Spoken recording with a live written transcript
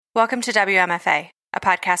Welcome to WMFA, a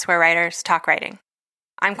podcast where writers talk writing.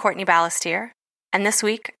 I'm Courtney Balestier, and this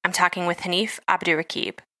week I'm talking with Hanif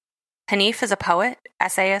Abdurraqib. Hanif is a poet,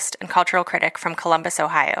 essayist, and cultural critic from Columbus,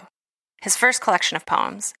 Ohio. His first collection of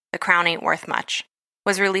poems, The Crown Ain't Worth Much,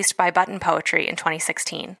 was released by Button Poetry in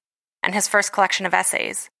 2016, and his first collection of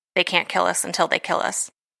essays, They Can't Kill Us Until They Kill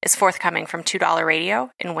Us, is forthcoming from $2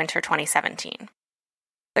 Radio in winter 2017.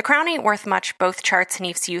 The Crown Ain't Worth Much both charts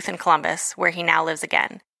Hanif's youth in Columbus, where he now lives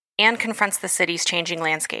again, and confronts the city's changing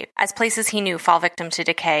landscape as places he knew fall victim to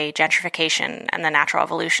decay, gentrification, and the natural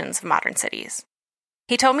evolutions of modern cities.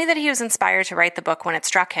 He told me that he was inspired to write the book when it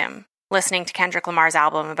struck him, listening to Kendrick Lamar's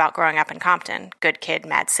album about growing up in Compton, Good Kid,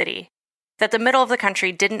 Mad City, that the middle of the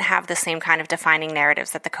country didn't have the same kind of defining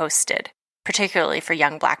narratives that the coast did, particularly for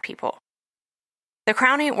young Black people. The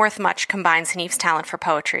Crown Ain't Worth Much combines Hanif's talent for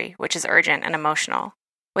poetry, which is urgent and emotional,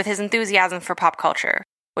 with his enthusiasm for pop culture,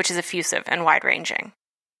 which is effusive and wide-ranging.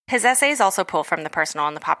 His essays also pull from the personal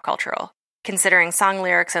and the pop cultural, considering song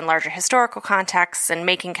lyrics in larger historical contexts and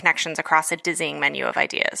making connections across a dizzying menu of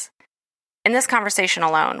ideas. In this conversation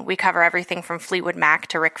alone, we cover everything from Fleetwood Mac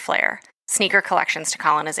to Ric Flair, sneaker collections to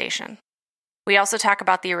colonization. We also talk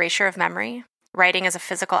about the erasure of memory, writing as a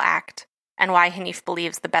physical act, and why Hanif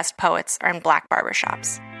believes the best poets are in Black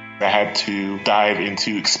barbershops. I had to dive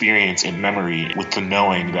into experience and memory with the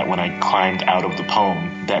knowing that when I climbed out of the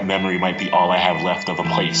poem, that memory might be all I have left of a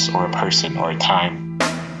place or a person or a time.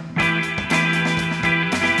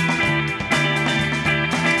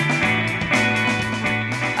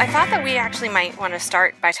 I thought that we actually might want to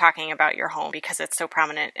start by talking about your home because it's so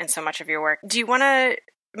prominent in so much of your work. Do you want to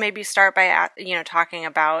maybe start by, talking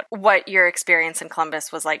about what your experience in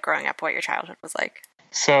Columbus was like growing up, what your childhood was like?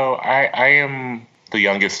 So I am the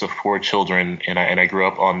youngest of four children, and I grew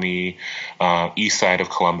up on the east side of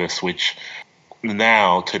Columbus, which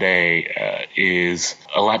now, today, is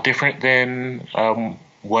a lot different than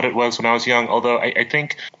what it was when I was young, although I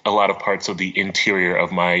think a lot of parts of the interior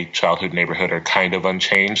of my childhood neighborhood are kind of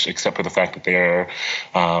unchanged, except for the fact that they're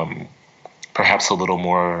perhaps a little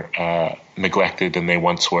more neglected than they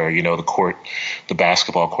once were. You know, the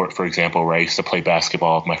basketball court, for example, where I used to play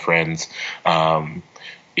basketball with my friends,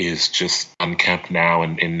 is just unkempt now,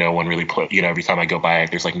 and no one really every time I go by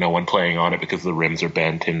it, there's like no one playing on it because the rims are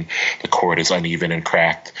bent and the court is uneven and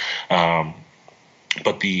cracked.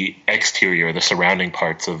 But the exterior, the surrounding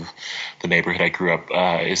parts of the neighborhood I grew up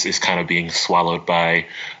is kind of being swallowed by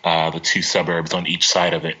the two suburbs on each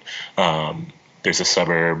side of it. There's a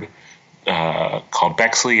suburb called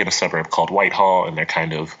Bexley and a suburb called Whitehall, and they're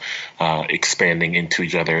kind of expanding into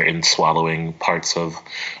each other and swallowing parts of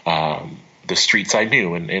the streets I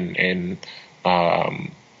knew, and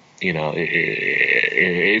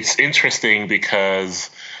it's interesting because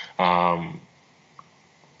I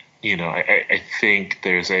think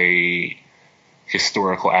there's a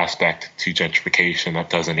historical aspect to gentrification that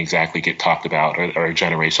doesn't exactly get talked about, or a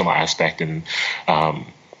generational aspect, and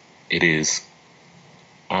it is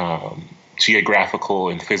geographical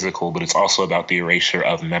and physical, but it's also about the erasure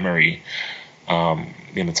of memory, and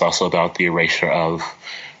it's also about the erasure of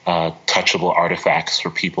touchable artifacts for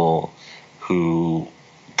people who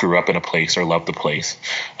grew up in a place or loved the place.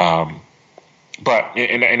 But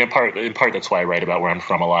in part, that's why I write about where I'm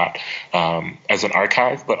from a lot, as an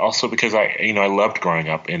archive, but also because I loved growing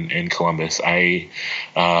up in Columbus. I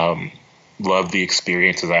loved the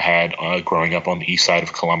experiences I had growing up on the east side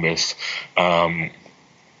of Columbus,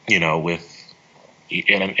 with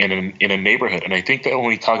in a neighborhood. And I think that when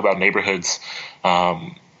we talk about neighborhoods,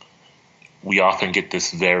 we often get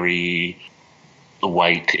this very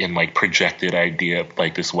white and projected idea,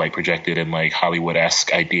 this white projected and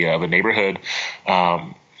Hollywood-esque idea of a neighborhood.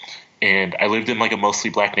 And I lived in a mostly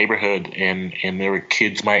Black neighborhood, and there were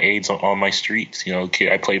kids my age on my streets.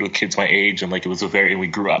 I played with kids my age, and it was and we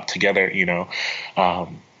grew up together. We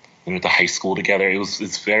went to high school together.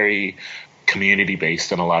 It's very community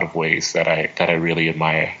based in a lot of ways that I really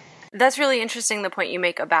admire. That's really interesting, the point you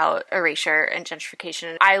make about erasure and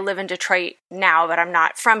gentrification. I live in Detroit now, but I'm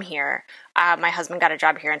not from here. My husband got a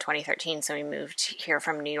job here in 2013, so we moved here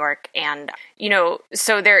from New York. And,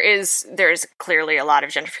 so there's clearly a lot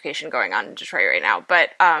of gentrification going on in Detroit right now.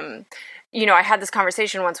 But, I had this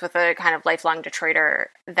conversation once with a kind of lifelong Detroiter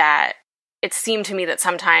that it seemed to me that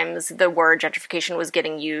sometimes the word gentrification was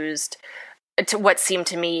getting used to what seemed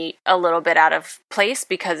to me a little bit out of place,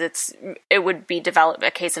 because it would be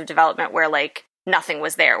a case of development where nothing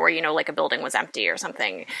was there, where a building was empty or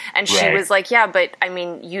something, and she was like, yeah, but I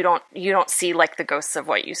mean, you don't see the ghosts of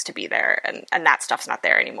what used to be there, and that stuff's not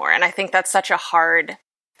there anymore. And I think that's such a hard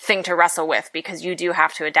thing to wrestle with, because you do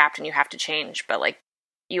have to adapt and you have to change, but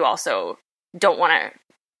you also don't want to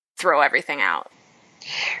throw everything out.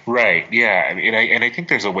 Right. Yeah. And I think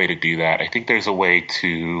there's a way to do that. I think there's a way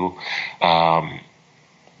to,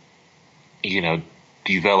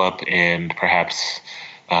 develop and perhaps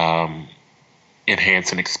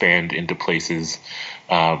enhance and expand into places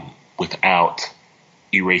without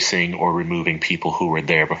erasing or removing people who were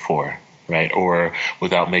there before, right? Or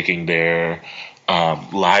without making their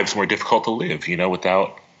lives more difficult to live,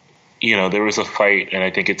 without, there was a fight, and I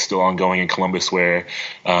think it's still ongoing in Columbus where,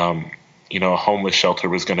 a homeless shelter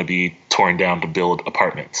was going to be torn down to build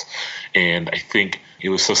apartments. And I think it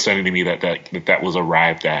was so stunning to me that was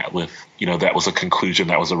arrived at with, that was a conclusion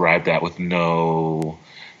that was arrived at with no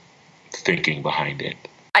thinking behind it.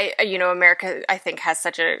 America, I think, has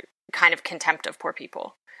such a kind of contempt of poor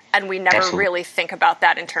people. And we never Absolutely. really think about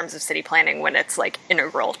that in terms of city planning when it's like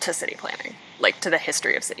integral to city planning, like to the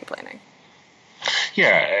history of city planning.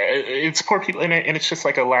 Yeah, it's poor people, and it's just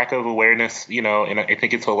like a lack of awareness, and I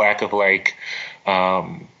think it's a lack of like,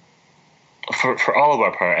 for all of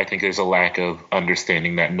our part, I think there's a lack of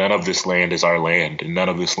understanding that none of this land is our land, and none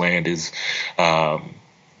of this land is land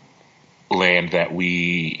that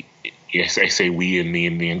we. Yes, I say we in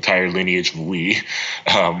the entire lineage of we.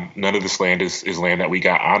 None of this land is land that we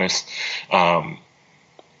got honest, and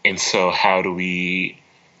so how do we?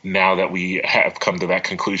 Now that we have come to that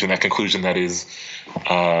conclusion that is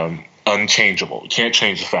unchangeable. You can't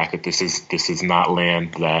change the fact that this is not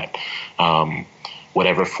land that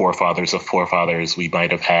whatever forefathers of forefathers we might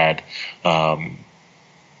have had, got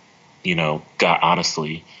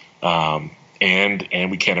honestly. And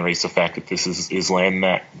we can't erase the fact that this is land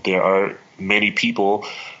that there are many people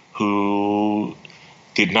who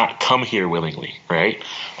did not come here willingly, right?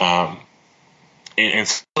 And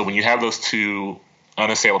so when you have those two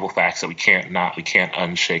unassailable facts that we can't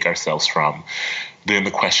unshake ourselves from, then the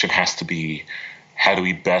question has to be, how do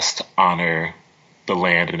we best honor the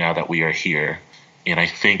land now that we are here? And I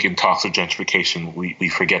think in talks of gentrification, we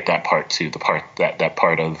forget that part too, the part that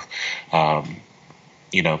part of,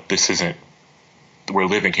 this isn't, we're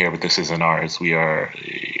living here, but this isn't ours. We are,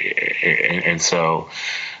 and so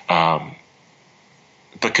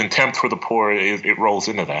the contempt for the poor, it rolls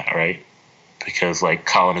into that, right? Because like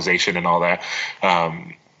colonization and all that,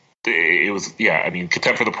 it was,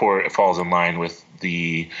 contempt for the poor, it falls in line with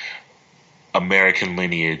the American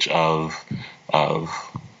lineage of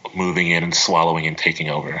moving in and swallowing and taking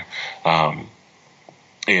over.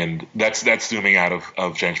 And that's zooming out of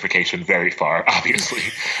gentrification very far, obviously.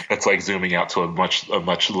 That's like zooming out to a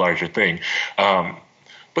much larger thing.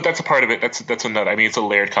 But that's a part of it. That's another. I mean, it's a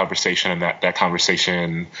layered conversation, and that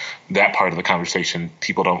conversation, that part of the conversation,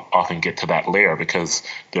 people don't often get to that layer because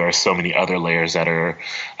there are so many other layers that are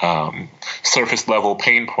surface level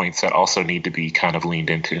pain points that also need to be kind of leaned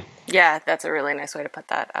into. Yeah, that's a really nice way to put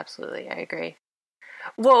that. Absolutely, I agree.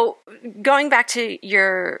 Well, going back to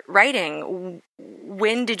your writing,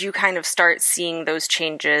 when did you kind of start seeing those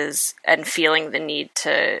changes and feeling the need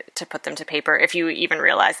to put them to paper, if you even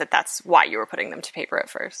realized that that's why you were putting them to paper at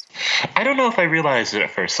first? I don't know if I realized it at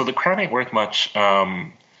first. So The Crown Ain't Worth Much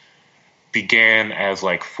began as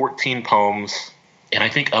like 14 poems. And I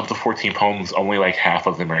think of the 14 poems, only like half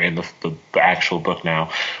of them are in the actual book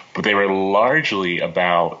now. But they were largely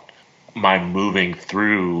about my moving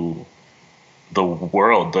through the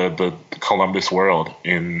world, the Columbus world,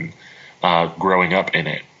 in growing up in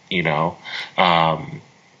it,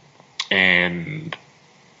 and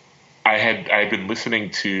I had been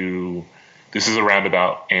listening to. This is a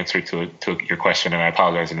roundabout answer to your question, and I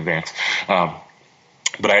apologize in advance.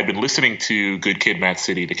 But I had been listening to Good Kid, Mad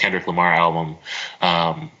City, the Kendrick Lamar album,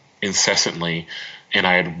 incessantly, and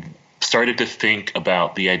I had started to think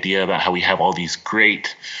about the idea about how we have all these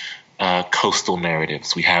great coastal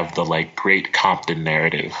narratives. We have the like great Compton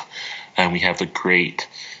narrative, and we have the great,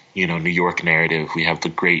 New York narrative. We have the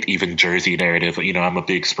great even Jersey narrative. I'm a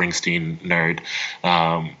big Springsteen nerd,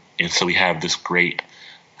 and so we have this great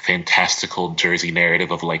fantastical Jersey narrative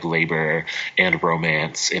of like labor and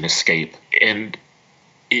romance and escape. And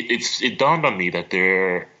it dawned on me that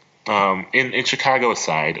there, in Chicago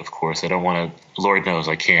aside, of course, I don't want to. Lord knows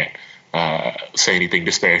I can't say anything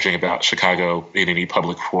disparaging about Chicago in any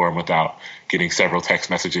public forum without getting several text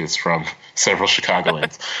messages from several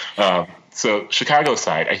Chicagoans. So Chicago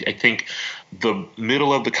aside, I think the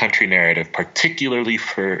middle of the country narrative, particularly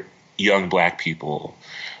for young Black people,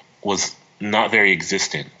 was not very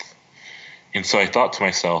existent. And so I thought to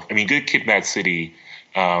myself, I mean, Good Kid, Mad City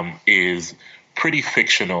is pretty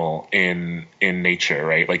fictional in nature,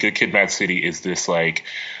 right? Like Good Kid, Mad City is this like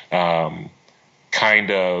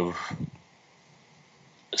kind of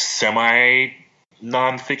semi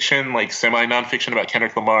nonfiction about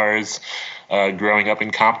Kendrick Lamar's growing up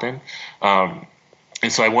in Compton.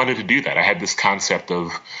 And so I wanted to do that. I had this concept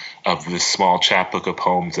of this small chapbook of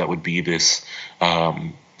poems that would be this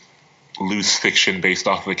loose fiction based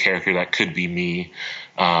off of a character that could be me,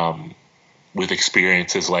 with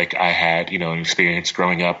experiences like I had, an experience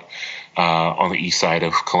growing up on the east side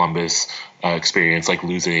of Columbus, experience like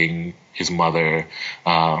losing his mother.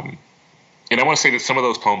 And I want to say that some of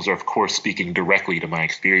those poems are, of course, speaking directly to my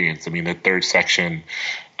experience. I mean, the third section,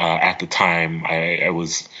 at the time, I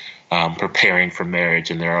was preparing for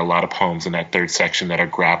marriage, and there are a lot of poems in that third section that are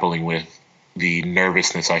grappling with the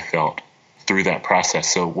nervousness I felt through that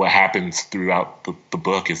process. So what happens throughout the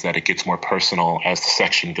book is that it gets more personal as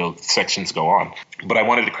the sections go on. But I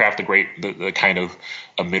wanted to craft the kind of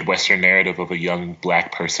a Midwestern narrative of a young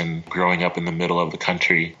Black person growing up in the middle of the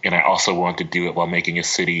country. And I also wanted to do it while making a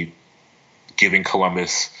city, giving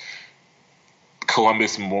Columbus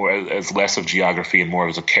more as less of geography and more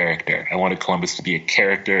as a character. I wanted Columbus to be a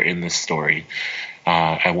character in this story.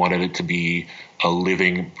 I wanted it to be a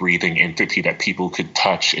living, breathing entity that people could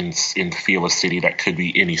touch and feel a city that could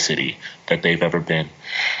be any city that they've ever been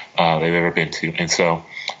to. And so,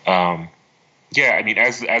 as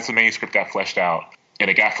the manuscript got fleshed out, and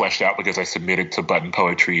it got fleshed out because I submitted to Button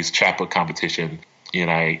Poetry's chapbook competition, and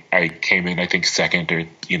I came in, I think, second, or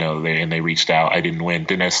and they reached out. I didn't win.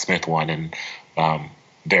 Dinesh Smith won, and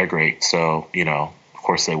they're great. So of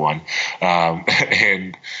course they won.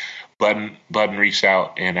 And Button reached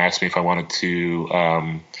out and asked me if I wanted to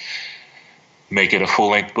make it a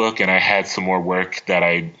full-length book, and I had some more work that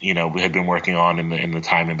I had been working on in the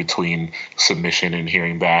time in between submission and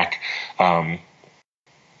hearing back. And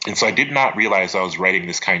so I did not realize I was writing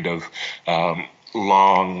this kind of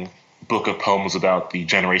long book of poems about the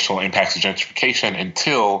generational impacts of gentrification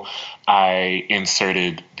until I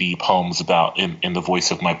inserted the poems about in the voice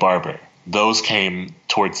of my barber. Those came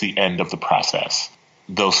towards the end of the process.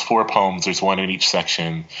 Those 4 poems, there's one in each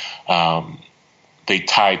section. They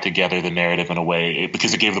tied together the narrative in a way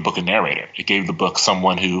because it gave the book a narrator. It gave the book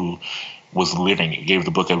someone who was living. It gave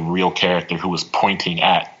the book a real character who was pointing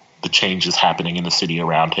at the changes happening in the city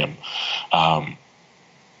around him.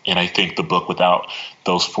 And I think the book without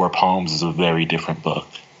those 4 poems is a very different book.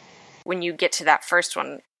 When you get to that first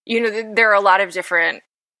one, there are a lot of different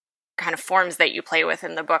kind of forms that you play with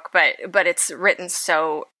in the book, but it's written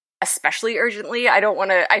so especially urgently.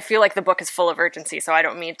 I feel like the book is full of urgency, so I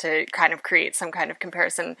don't mean to kind of create some kind of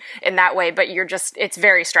comparison in that way, but it's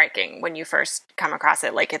very striking when you first come across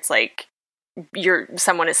it. Like, it's like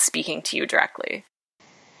someone is speaking to you directly.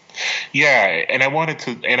 Yeah, and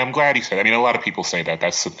I'm glad he said. I mean, a lot of people say that.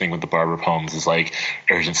 That's the thing with the Barber poems is like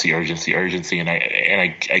urgency, and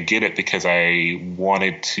I get it because I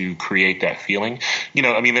wanted to create that feeling.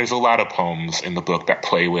 There's a lot of poems in the book that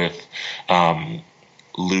play with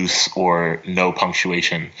loose or no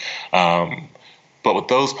punctuation. But with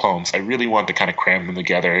those poems, I really want to kind of cram them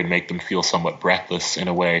together and make them feel somewhat breathless in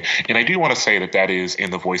a way. And I do want to say that is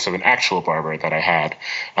in the voice of an actual barber that I had.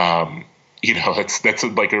 That's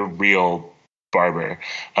like a real barber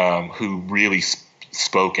who really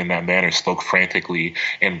spoke in that manner, spoke frantically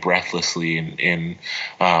and breathlessly.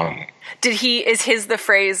 Is his the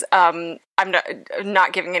phrase, I'm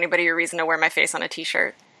not giving anybody a reason to wear my face on a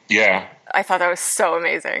t-shirt? Yeah. I thought that was so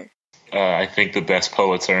amazing. I think the best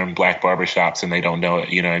poets are in Black barbershops and they don't know it.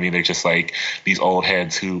 They're just like these old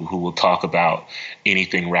heads who will talk about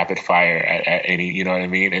anything rapid fire at any,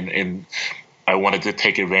 And I wanted to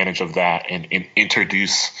take advantage of that and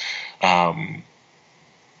introduce a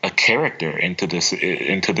character into this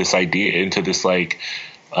idea, into this book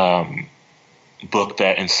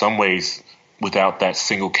that in some ways without that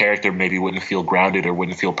single character maybe wouldn't feel grounded or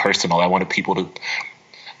wouldn't feel personal. I wanted people to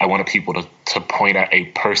point at a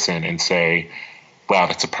person and say, wow,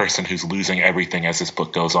 that's a person who's losing everything as this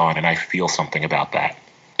book goes on, and I feel something about that.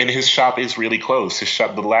 And his shop is really close. His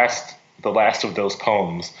shop, the last of those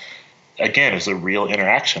poems, again, is a real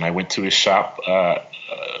interaction. I went to his shop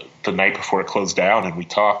the night before it closed down, and we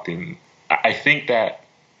talked. And I think that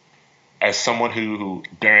as someone who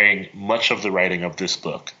during much of the writing of this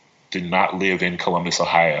book did not live in Columbus,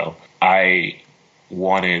 Ohio, I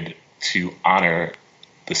wanted to honor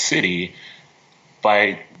the city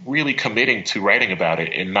by really committing to writing about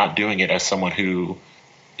it and not doing it as someone who,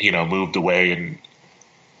 moved away and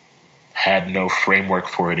had no framework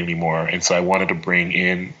for it anymore. And so I wanted to bring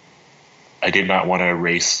in, I did not want to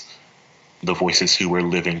erase the voices who were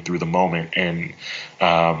living through the moment. And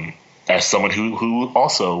as someone who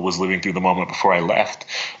also was living through the moment before I left,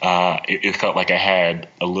 it felt like I had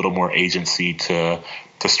a little more agency to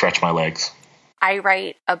stretch my legs. I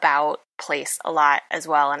write about place a lot as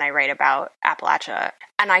well, and I write about Appalachia.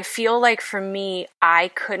 And I feel like for me, I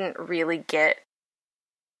couldn't really get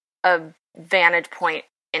a vantage point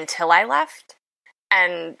until I left.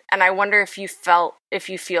 And I wonder if you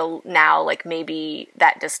feel now like maybe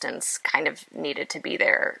that distance kind of needed to be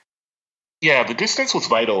there. Yeah, the distance was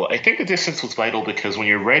vital. I think the distance was vital because when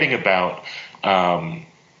you're writing about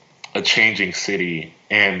a changing city,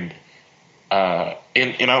 and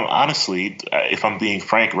honestly, if I'm being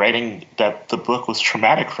frank, writing the book was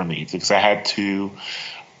traumatic for me because I had to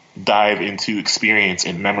dive into experience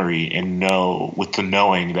and memory and know with the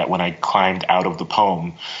knowing that when I climbed out of the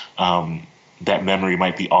poem, that memory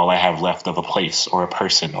might be all I have left of a place or a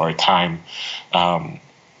person or a time,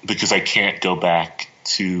 because I can't go back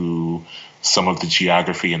to some of the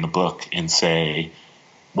geography in the book and say,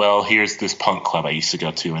 well, here's this punk club I used to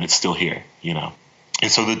go to and it's still here,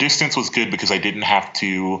 And so the distance was good because I didn't have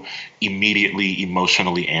to immediately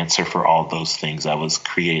emotionally answer for all those things I was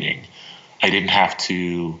creating.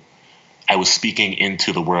 I was speaking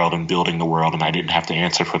into the world and building the world, and I didn't have to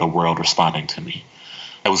answer for the world responding to me.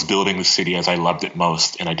 I was building the city as I loved it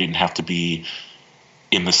most, and I didn't have to be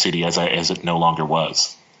in the city as it no longer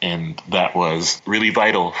was. And that was really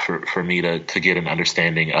vital for me to get an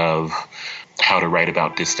understanding of how to write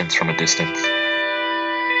about distance from a distance.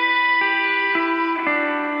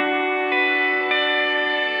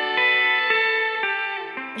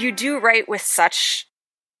 You do write with such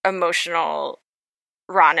emotional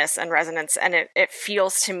rawness and resonance, and it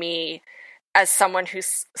feels to me, as someone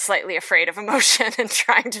who's slightly afraid of emotion and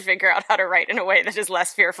trying to figure out how to write in a way that is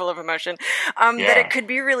less fearful of emotion, that it could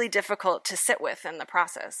be really difficult to sit with in the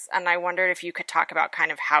process. And I wondered if you could talk about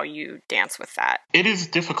kind of how you dance with that. It is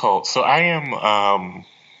difficult. So I am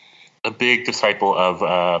a big disciple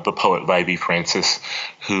of the poet Vievee Francis,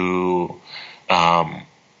 who I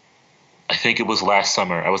think it was last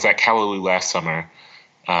summer. I was at Callaloo last summer,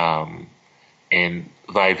 and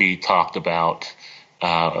Vievee talked about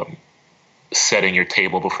setting your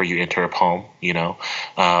table before you enter a poem,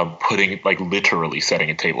 putting, like, literally setting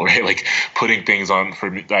a table, right? Like putting things on,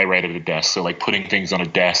 I write at a desk. So like putting things on a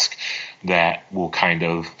desk that will kind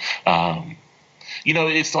of,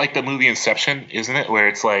 it's like the movie Inception, isn't it? Where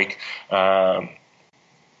it's like, they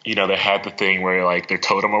had the thing where like their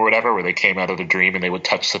totem or whatever, where they came out of the dream and they would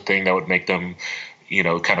touch the thing that would make them,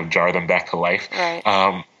 kind of jar them back to life.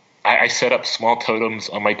 Right. I set up small totems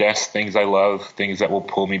on my desk, things I love, things that will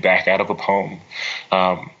pull me back out of a poem.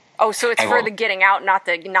 So it's for the getting out, not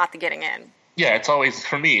the getting in. Yeah, it's always,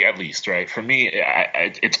 for me at least, right? For me,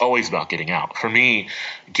 it's always about getting out. For me,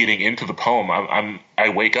 getting into the poem, I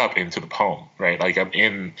wake up into the poem, right? Like I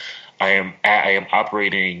am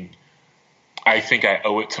operating. I think I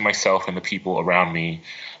owe it to myself and the people around me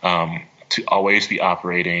to always be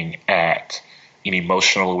operating at an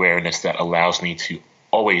emotional awareness that allows me to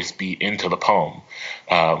always be into the poem.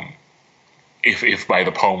 If by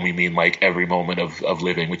the poem we mean like every moment of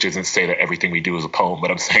living, which isn't to say that everything we do is a poem,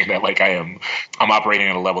 but I'm saying that like I'm operating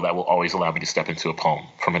at a level that will always allow me to step into a poem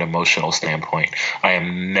from an emotional standpoint. I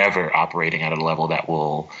am never operating at a level that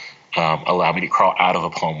will allow me to crawl out of a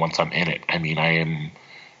poem once I'm in it. I mean,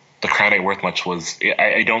 The Crown Ain't Worth Much was,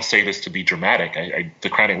 I don't say this to be dramatic. The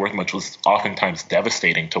Crown Ain't Worth Much was oftentimes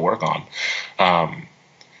devastating to work on.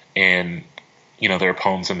 And there are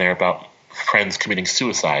poems in there about friends committing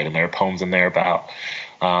suicide, and there are poems in there about,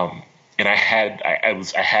 and I had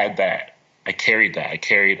that. I carried that. I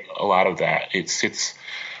carried a lot of that. It sits,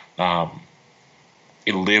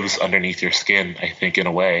 it lives underneath your skin, I think, in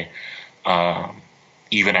a way,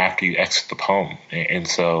 even after you exit the poem. And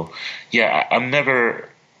so, yeah, I'm never,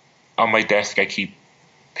 on my desk, I keep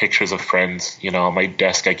pictures of friends. On my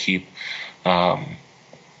desk, I keep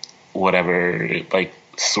whatever, like,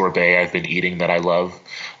 sorbet I've been eating that I love.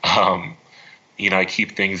 I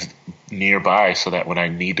keep things nearby so that when I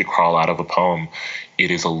need to crawl out of a poem,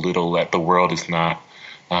 it is a little that the world is not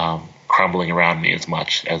crumbling around me as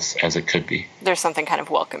much as it could be. There's something kind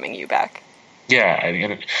of welcoming you back. Yeah, I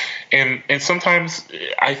mean, and sometimes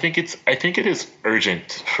I think it is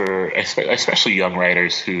urgent for especially young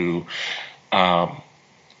writers who are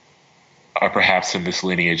perhaps in this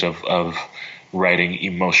lineage of writing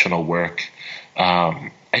emotional work.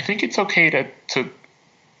 I think it's okay to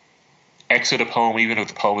exit a poem even if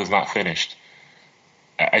the poem is not finished.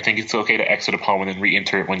 I think it's okay to exit a poem and then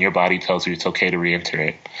re-enter it when your body tells you it's okay to re-enter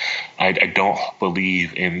it. I don't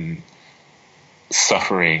believe in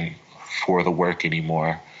suffering for the work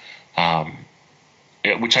anymore,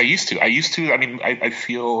 which I used to. I mean, I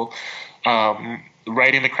feel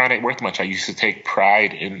writing The Crown Ain't Worth Much, I used to take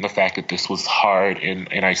pride in the fact that this was hard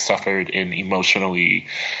and I suffered and emotionally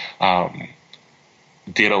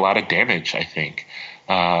did a lot of damage, I think.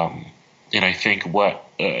 And I think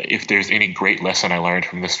if there's any great lesson I learned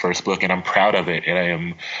from this first book, and I'm proud of it, and I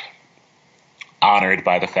am honored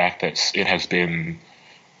by the fact that it has been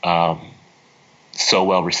so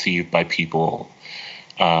well received by people.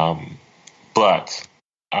 But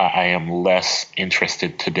I am less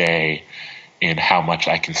interested today in how much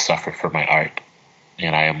I can suffer for my art.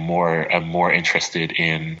 And I'm more interested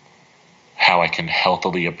in how I can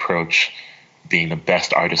healthily approach being the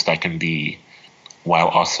best artist I can be, while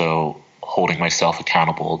also holding myself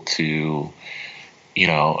accountable to,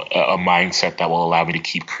 a mindset that will allow me to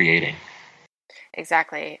keep creating.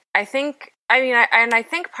 Exactly. I think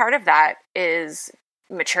part of that is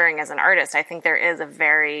maturing as an artist. I think there is a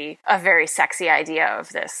very sexy idea of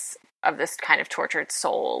this kind of tortured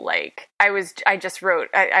soul. Like I was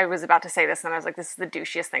about to say this and I was like, this is the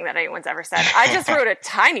douchiest thing that anyone's ever said. I just wrote a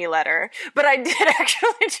tiny letter, but I did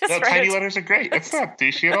actually just write tiny letters are great. It's not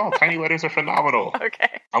douchey at all. Tiny letters are phenomenal.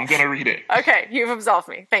 Okay. I'm going to read it. Okay. You've absolved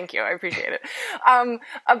me. Thank you. I appreciate it.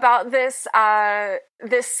 About this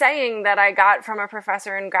saying that I got from a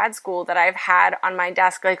professor in grad school that I've had on my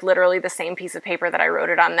desk, like literally the same piece of paper that I wrote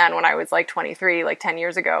it on then when I was like 23, like 10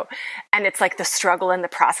 years ago. And it's like, the struggle and the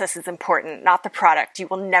process is important, not the product. You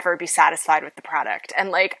will never be satisfied with the product. And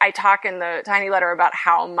like, I talk in the tiny letter about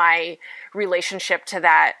how my relationship to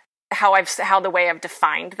that, how the way I've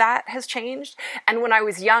defined that has changed. And when I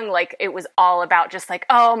was young, like it was all about just like,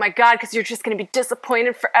 oh my God, because you're just going to be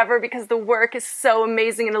disappointed forever because the work is so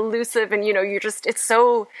amazing and elusive. And it's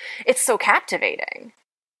so captivating.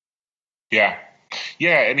 Yeah.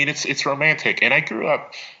 Yeah. I mean, it's romantic. And I grew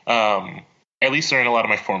up, at least during a lot of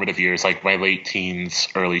my formative years, like my late teens,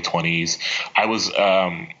 early 20s, I was,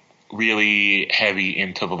 really heavy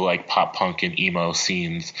into the like pop punk and emo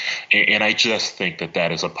scenes. And I just think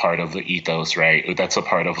that is a part of the ethos, right? That's a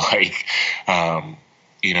part of like,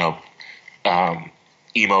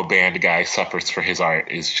 emo band guy suffers for his art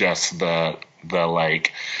is just the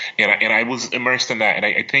like, and I was immersed in that. And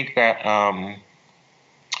I think that,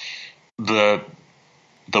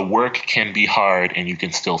 the work can be hard and you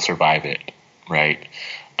can still survive it. Right.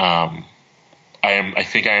 I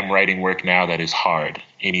think I am writing work now that is hard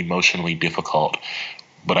and emotionally difficult,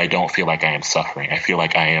 but I don't feel like I am suffering. I feel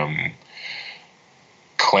like I am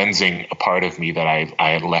cleansing a part of me that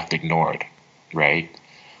I had left ignored. Right.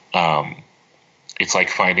 It's like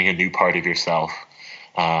finding a new part of yourself.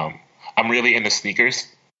 I'm really into sneakers,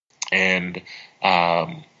 and,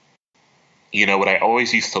 what I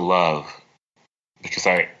always used to love, because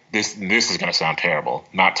this is going to sound terrible,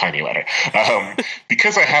 not tiny letter,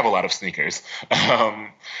 because I have a lot of sneakers.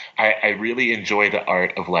 I really enjoy the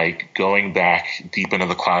art of like going back deep into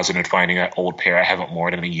the closet and finding that old pair I haven't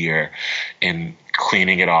worn in a year and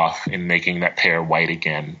cleaning it off and making that pair white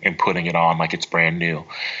again and putting it on like it's brand new.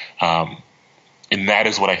 And that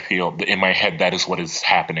is what I feel in my head. That is what is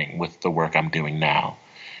happening with the work I'm doing now.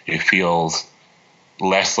 It feels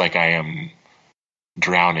less like I am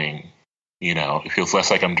drowning. It feels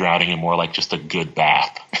less like I'm drowning and more like just a good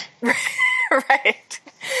bath. Right.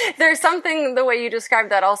 There's something, the way you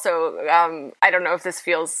described that also, I don't know if this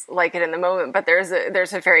feels like it in the moment, but there's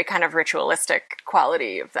a very kind of ritualistic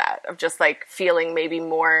quality of that, of just like feeling maybe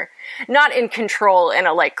more, not in control in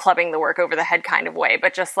a like clubbing the work over the head kind of way,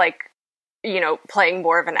 but just like, playing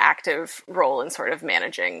more of an active role in sort of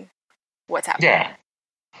managing what's happening. Yeah.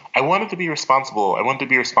 I wanted to be responsible.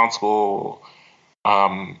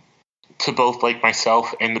 To both like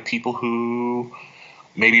myself and the people who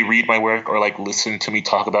maybe read my work or like listen to me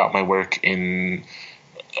talk about my work. I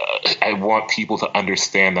want people to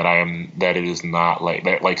understand that it is not like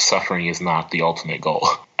that, like suffering is not the ultimate goal.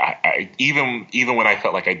 I even when I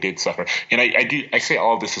felt like I did suffer, and I say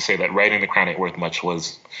all of this to say that writing The Crown Ain't Worth Much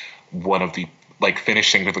was one of the, like,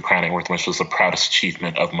 finishing with The Crown Ain't Worth Much was the proudest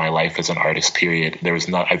achievement of my life as an artist, period.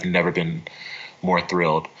 I've never been more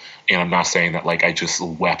thrilled. And I'm not saying that like I just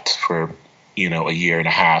wept for, a year and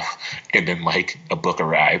a half and then like a book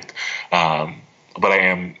arrived. But I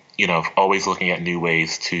am, always looking at new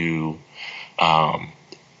ways to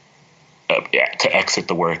exit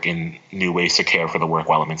the work and new ways to care for the work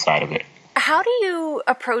while I'm inside of it. How do you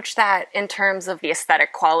approach that in terms of the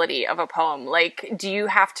aesthetic quality of a poem? Like, do you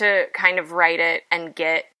have to kind of write it and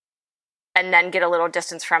then get a little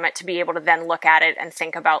distance from it to be able to then look at it and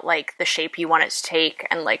think about like the shape you want it to take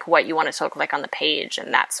and like what you want it to look like on the page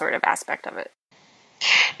and that sort of aspect of it?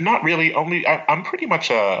 Not really. I'm pretty much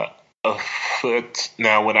a foot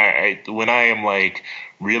now when I am like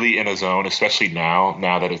really in a zone, especially now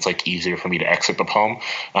that it's like easier for me to exit the poem.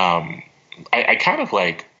 I kind of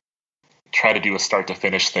like try to do a start to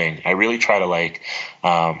finish thing. I really try to like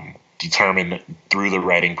determine through the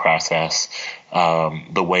writing process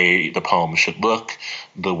the way the poem should look,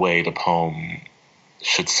 the way the poem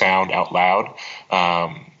should sound out loud.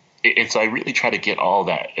 And so I really try to get all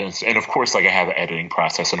that. And of course, like I have an editing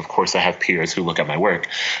process, and of course I have peers who look at my work.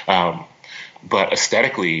 But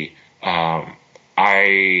aesthetically,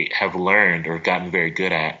 I have learned or gotten very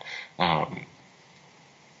good at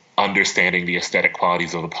understanding the aesthetic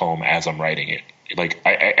qualities of the poem as I'm writing it. Like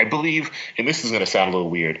I believe, and this is going to sound a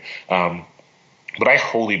little weird, but I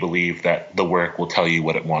wholly believe that the work will tell you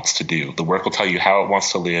what it wants to do. The work will tell you how it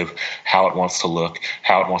wants to live, how it wants to look,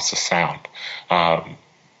 how it wants to sound.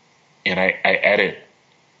 And I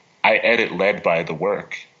edit led by the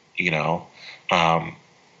work,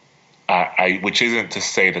 which isn't to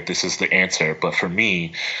say that this is the answer, but for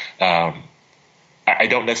me, I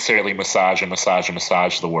don't necessarily massage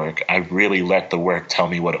the work. I really let the work tell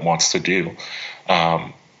me what it wants to do.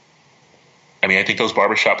 I think those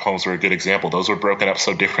barbershop poems were a good example. Those were broken up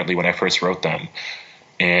so differently when I first wrote them,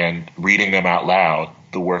 and reading them out loud,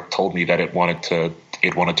 the work told me that it wanted to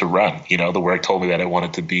run. The work told me that it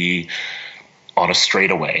wanted to be on a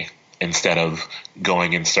straightaway instead of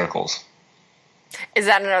going in circles. Is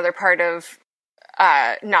that another part of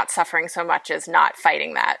not suffering so much as not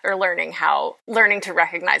fighting that, or learning to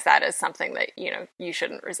recognize that as something that, you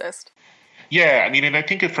shouldn't resist? Yeah. And I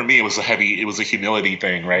think for me, it was a humility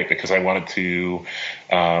thing, right? Because I wanted to,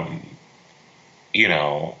 I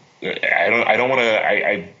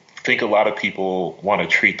think a lot of people want to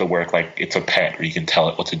treat the work like it's a pet where you can tell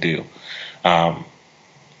it what to do.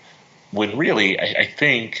 When really, I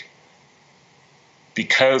think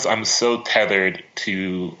because I'm so tethered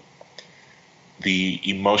to the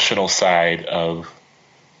emotional side of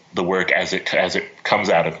the work as it comes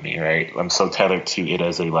out of me, right? I'm so tethered to it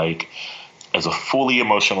as a fully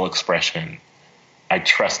emotional expression. I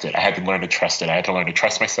trust it. I had to learn to trust it. I had to learn to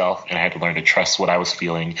trust myself, and I had to learn to trust what I was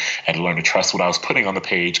feeling. I had to learn to trust what I was putting on the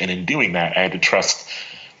page. And in doing that, I had to trust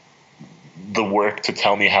the work to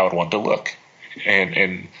tell me how it wanted to look.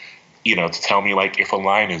 And to tell me, like, if a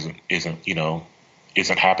line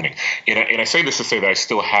isn't happening. And I say this to say that I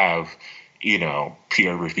still have,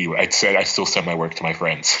 peer review. I still send my work to my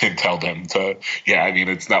friends and tell them to,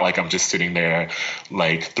 it's not like I'm just sitting there,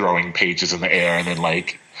 like, throwing pages in the air and then,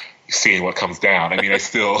 like, seeing what comes down. I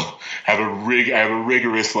still have a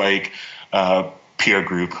rigorous, like, peer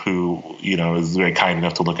group who, is very kind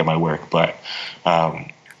enough to look at my work. But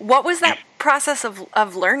what was that process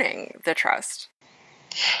of learning the trust?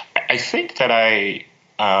 I think that I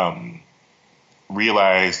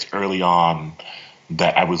realized early on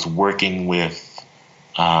that I was working with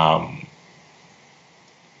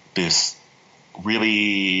this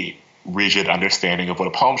really rigid understanding of what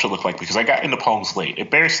a poem should look like, because I got into poems late. It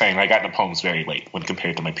bears saying I got into poems very late when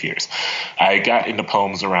compared to my peers. I got into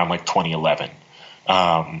poems around like 2011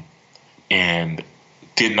 and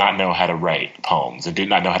did not know how to write poems and did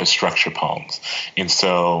not know how to structure poems. And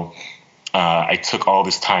so I took all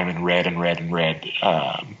this time and read.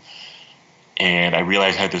 And I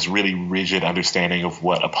realized I had this really rigid understanding of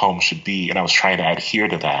what a poem should be, and I was trying to adhere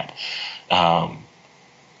to that.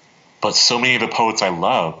 But so many of the poets I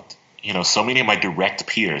loved, so many of my direct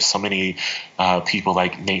peers, so many people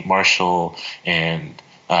like Nate Marshall and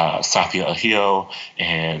Safia Ahio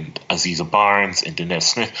and Aziza Barnes and Danette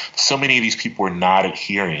Smith, so many of these people were not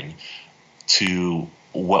adhering to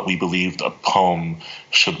what we believed a poem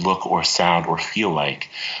should look or sound or feel like.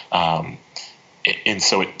 And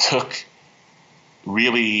so it took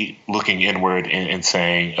really looking inward and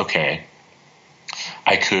saying, okay,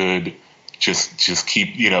 I could just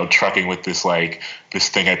keep, trucking with this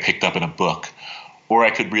thing I picked up in a book, or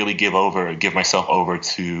I could really give myself over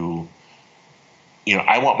to,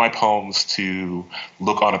 I want my poems to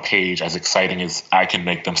look on a page as exciting as I can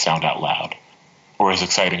make them sound out loud, or as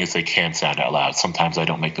exciting as they can sound out loud. Sometimes I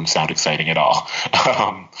don't make them sound exciting at all.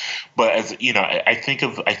 But as I think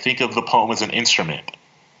of the poem as an instrument.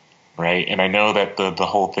 Right. And I know that the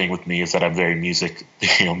whole thing with me is that I'm very music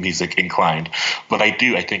inclined, but I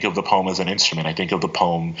think of the poem as an instrument. I think of the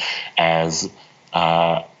poem as,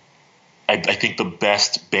 I think the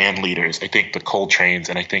best band leaders, I think the Coltrane's,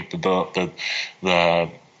 and I think the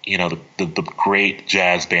great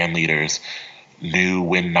jazz band leaders knew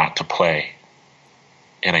when not to play.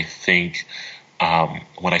 And I think,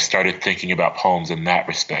 when I started thinking about poems in that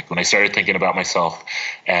respect, when I started thinking about myself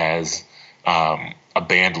as, a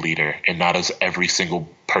band leader and not as every single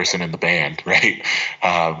person in the band, right?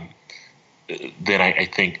 Then I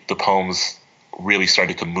think the poems really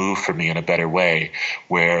started to move for me in a better way,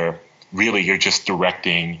 where really you're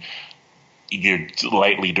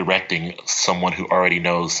lightly directing someone who already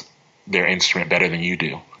knows their instrument better than you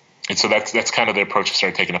do. And so that's kind of the approach I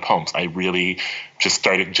started taking to poems. I really just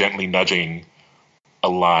started gently nudging a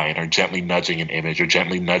line, or gently nudging an image, or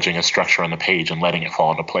gently nudging a structure on the page and letting it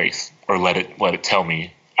fall into place, or let it tell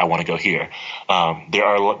me I want to go here. There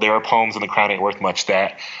are poems in The Crown Ain't Worth Much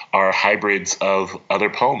that are hybrids of other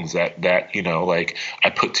poems that like I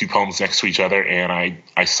put two poems next to each other and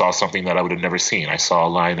I saw something that I would have never seen. I saw a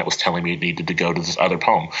line that was telling me it needed to go to this other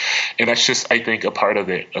poem. And that's just, I think, a part of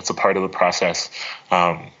it. That's a part of the process.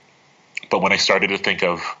 But when I started to think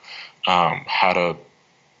of how to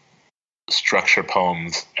structure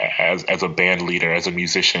poems as a band leader, as a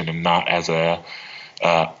musician, and not as an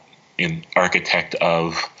architect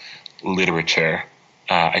of literature,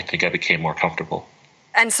 I think I became more comfortable.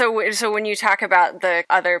 And so when you talk about the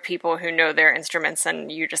other people who know their instruments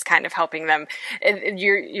and you just kind of helping them,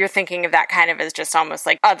 you're thinking of that kind of as just almost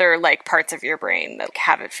like other like parts of your brain that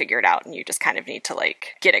have it figured out, and you just kind of need to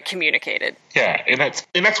like get it communicated. Yeah, and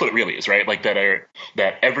that's what it really is, right? Like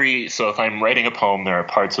so if I'm writing a poem, there are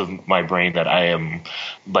parts of my brain that I am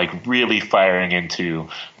like really firing into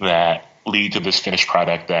that lead to this finished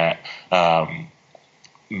product that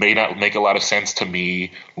may not make a lot of sense to me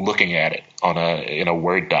looking at it in a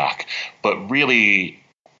Word doc, but really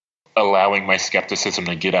allowing my skepticism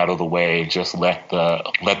to get out of the way and just let the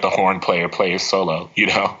horn player play his solo,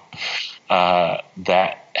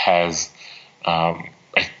 that has, I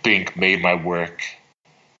think, made my work.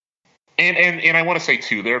 And I want to say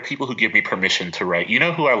too, there are people who give me permission to write. You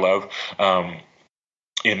know who I love?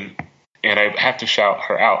 And I have to shout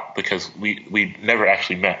her out because we never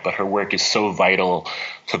actually met, but her work is so vital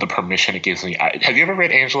to the permission it gives me. Have you ever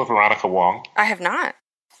read Angela Veronica Wong? I have not.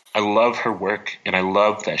 I love her work, and I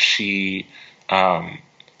love that she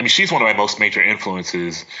she's one of my most major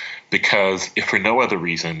influences because, if for no other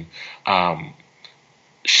reason,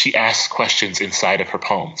 she asks questions inside of her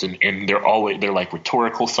poems, and they're like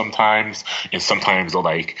rhetorical sometimes, and sometimes they're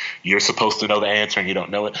like, you're supposed to know the answer and you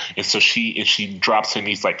don't know it. And so she drops in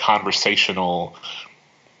these like conversational.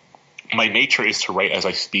 My nature is to write as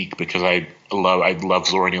I speak because I love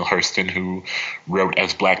Zora Neale Hurston, who wrote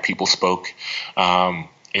As Black People Spoke. And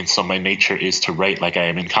so my nature is to write like I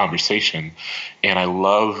am in conversation. And I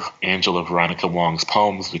love Angela Veronica Wong's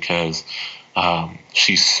poems because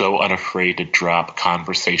she's so unafraid to drop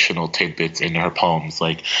conversational tidbits into her poems.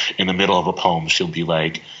 Like in the middle of a poem, she'll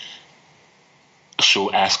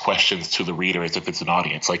ask questions to the reader as if it's an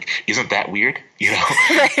audience. Like, isn't that weird?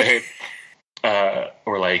 Right.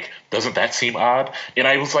 Or like, doesn't that seem odd? And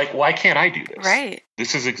I was like, why can't I do this? Right.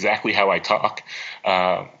 This is exactly how I talk.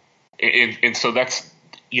 And so that's,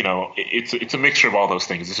 it's a mixture of all those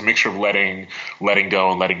things. It's a mixture of letting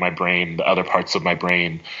go and letting my brain, the other parts of my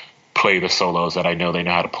brain, play the solos that I know they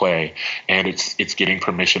know how to play. And it's getting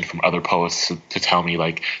permission from other poets to tell me,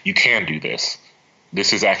 like, you can do this.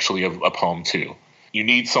 This is actually a poem too. You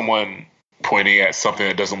need someone pointing at something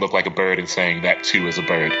that doesn't look like a bird and saying that too is a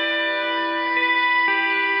bird.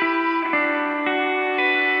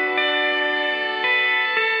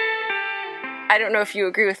 I don't know if you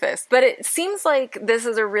agree with this, but it seems like this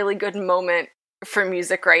is a really good moment for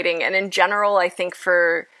music writing. And in general, I think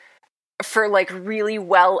for like really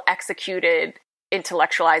well executed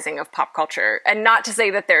intellectualizing of pop culture. And not to say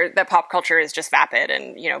that pop culture is just vapid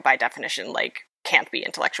and, by definition, like can't be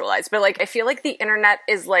intellectualized. But like, I feel like the internet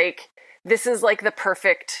is like, this is like the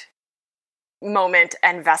perfect moment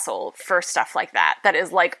and vessel for stuff like that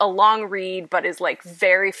is like a long read, but is like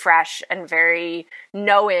very fresh and very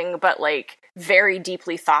knowing, but like very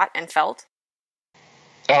deeply thought and felt.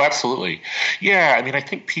 Oh, absolutely. Yeah. I mean, I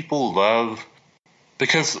think people love,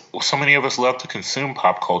 because so many of us love to consume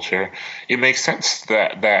pop culture, it makes sense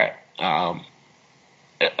that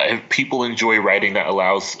people enjoy writing that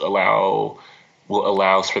allows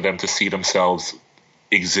for them to see themselves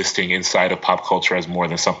existing inside of pop culture as more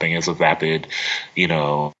than something as a vapid,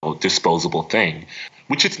 disposable thing,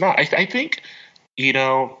 which it's not. I think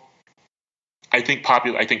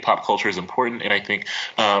pop culture is important, and I think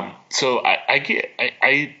so.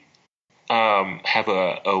 I have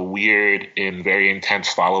a weird and very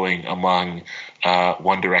intense following among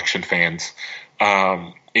One Direction fans,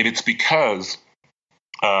 and it's because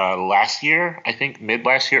last year, I think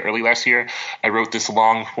early last year, I wrote this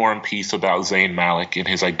long form piece about Zayn Malik and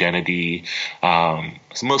his identity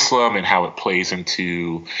as Muslim and how it plays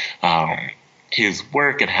into his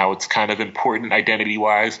work and how it's kind of important identity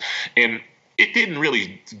wise. And it didn't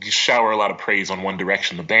really shower a lot of praise on One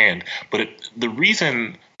Direction, the band, but the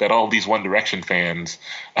reason that all these One Direction fans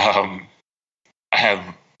have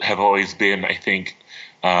always been, I think,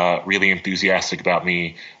 really enthusiastic about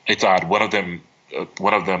me. It's odd. One of them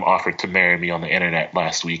one of them offered to marry me on the internet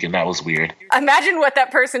last week, and that was weird. Imagine what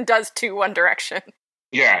that person does to One Direction.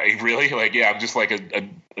 Yeah, really? Like, yeah, I'm just like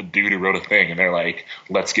a dude who wrote a thing, and they're like,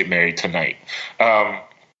 let's get married tonight. But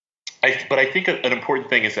I think an important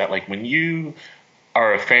thing is that, like, when you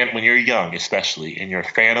are a fan, when you're young especially, and you're a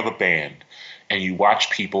fan of a band, and you watch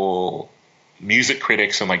people, music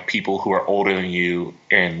critics and like people who are older than you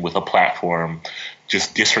and with a platform,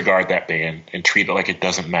 just disregard that band and treat it like it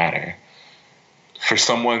doesn't matter. For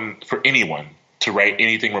anyone to write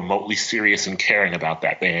anything remotely serious and caring about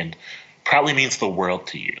that band probably means the world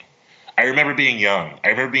to you. I remember being young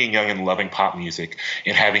and loving pop music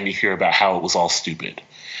and having to hear about how it was all stupid.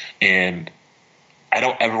 And I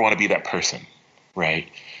don't ever want to be that person, right?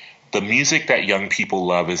 The music that young people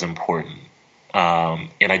love is important.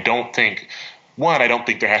 And I don't think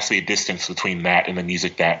there has to be a distance between that and the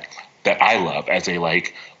music that I love as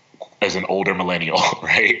an older millennial,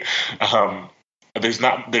 right? There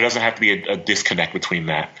doesn't have to be a disconnect between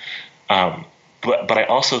that. But I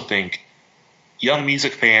also think young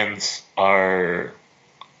music fans are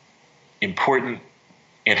important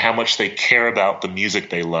in how much they care about the music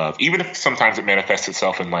they love, even if sometimes it manifests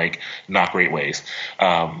itself in like not great ways.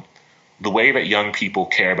 The way that young people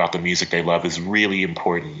care about the music they love is really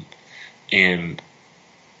important and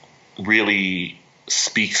really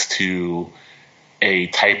speaks to a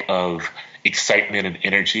type of excitement and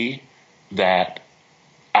energy that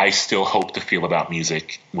I still hope to feel about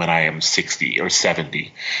music when I am 60 or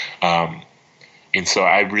 70. And so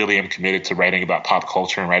I really am committed to writing about pop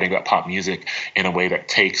culture and writing about pop music in a way that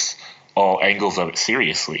takes all angles of it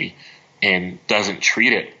seriously and doesn't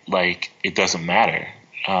treat it like it doesn't matter.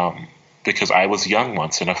 Because I was young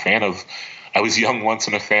once and a fan of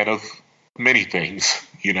many things,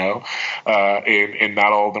 you know, and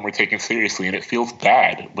not all of them were taken seriously. And it feels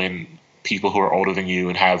bad when people who are older than you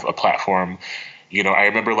and have a platform, you know, I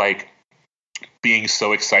remember like being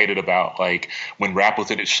so excited about like when rap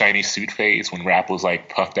was in its shiny suit phase, when rap was like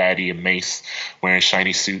Puff Daddy and Mace wearing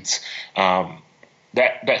shiny suits.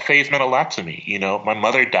 That phase meant a lot to me. You know, my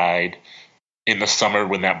mother died in the summer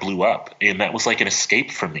when that blew up, and that was like an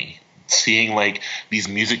escape for me. Seeing like these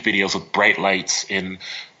music videos with bright lights, and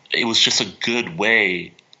it was just a good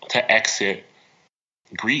way to exit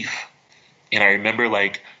grief. And I remember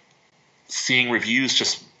like seeing reviews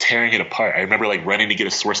just tearing it apart. I remember like running to get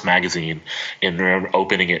a Source magazine and remember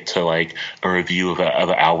opening it to like a review of an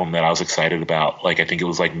album that I was excited about. Like I think it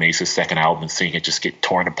was like Mace's second album, and seeing it just get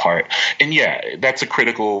torn apart. And yeah, that's a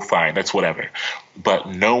critical fine. That's whatever. But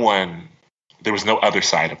there was no other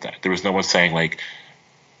side of that. There was no one saying like,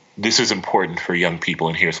 this is important for young people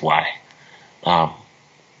and here's why.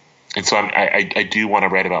 And so I do want to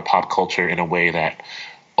write about pop culture in a way that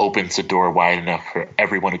opens the door wide enough for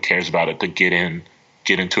everyone who cares about it to get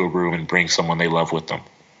into a room and bring someone they love with them.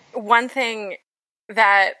 One thing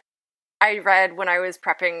that I read when I was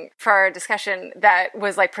prepping for our discussion that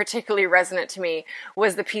was like particularly resonant to me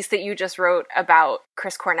was the piece that you just wrote about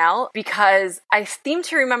Chris Cornell, because I seem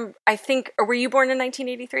to remember, were you born in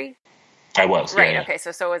 1983? I was. Right. Yeah. Okay.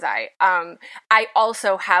 So was I. I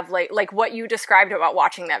also have like what you described about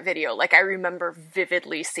watching that video. Like I remember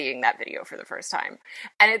vividly seeing that video for the first time.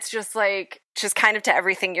 And it's just kind of to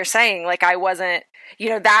everything you're saying. Like I wasn't, you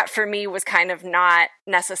know, that for me was kind of not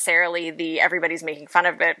necessarily the everybody's making fun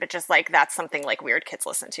of it, but just like that's something like weird kids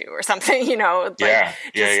listen to or something, you know? Like,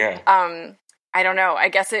 yeah. I don't know. I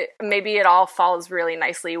guess maybe it all falls really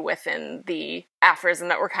nicely within the aphorism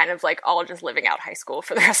that we're kind of like all just living out high school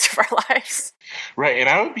for the rest of our lives. Right. And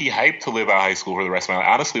I would be hyped to live out high school for the rest of my life.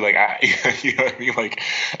 Honestly, like, you know what I mean? Like,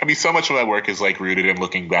 I mean, so much of my work is like rooted in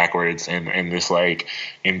looking backwards and this like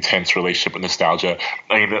intense relationship with nostalgia.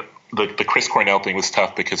 I mean, the Chris Cornell thing was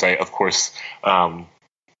tough because of course, that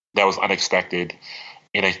was unexpected.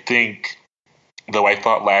 And I think, though I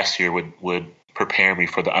thought last year would prepare me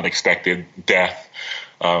for the unexpected death,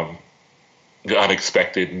 the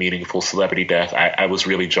unexpected meaningful celebrity death, I was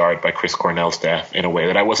really jarred by Chris Cornell's death in a way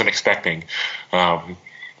that I wasn't expecting. But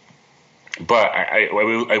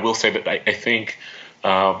I will say that I think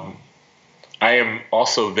I am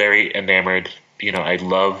also very enamored. You know, I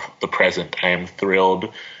love the present. I am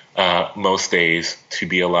thrilled most days to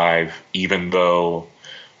be alive, even though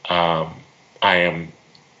I am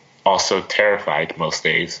also terrified most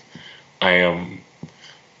days. I am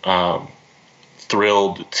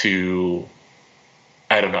thrilled to,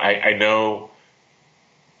 I don't know, I know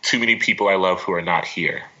too many people I love who are not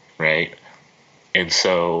here, right? And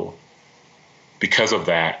so because of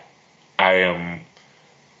that, I am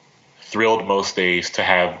thrilled most days to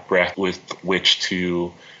have breath with which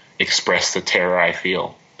to express the terror I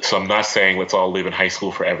feel. So I'm not saying let's all live in high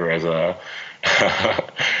school forever as a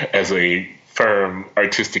as a firm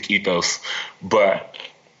artistic ethos, but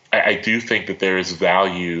I do think that there is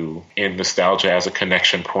value in nostalgia as a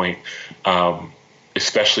connection point,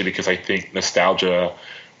 especially because I think nostalgia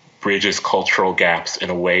bridges cultural gaps in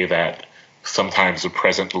a way that sometimes the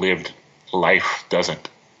present lived life doesn't.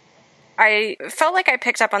 I felt like I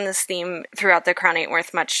picked up on this theme throughout The Crown Ain't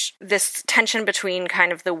Worth Much, this tension between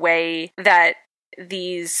kind of the way that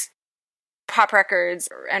these pop records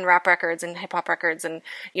and rap records and hip hop records and,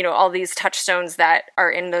 you know, all these touchstones that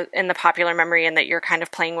are in the popular memory and that you're kind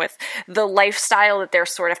of playing with, the lifestyle that they're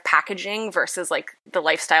sort of packaging versus like the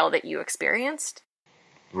lifestyle that you experienced.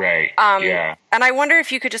 Right. Yeah. And I wonder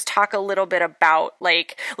if you could just talk a little bit about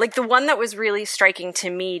like the one that was really striking to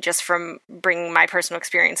me just from bringing my personal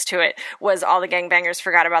experience to it was All the Gangbangers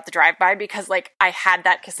Forgot About the Drive-By, because like I had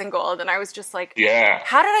that Kissing Gold and I was just like, yeah,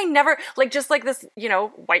 how did I never, like, just like this, you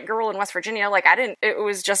know, white girl in West Virginia, like it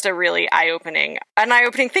was just a really eye-opening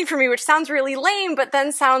thing for me, which sounds really lame, but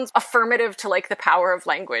then sounds affirmative to like the power of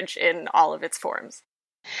language in all of its forms.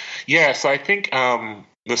 Yeah, so I think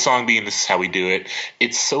the song being "This Is How We Do It,"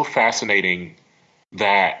 it's so fascinating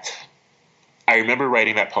that I remember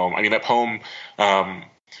writing that poem. I mean, that poem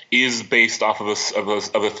is based off of a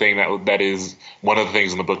thing that is one of the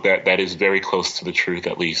things in the book that is very close to the truth,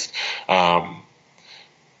 at least. A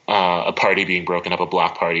party being broken up, a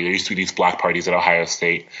block party. There used to be these block parties at Ohio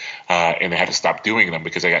State, and they had to stop doing them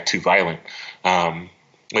because they got too violent.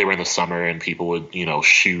 They were in the summer, and people would, you know,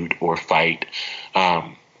 shoot or fight.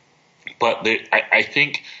 But I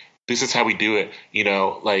think This Is How We Do It, you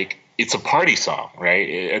know, like, it's a party song,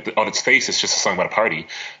 right? On its face, it's just a song about a party.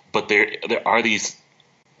 But there are these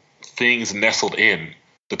things nestled in.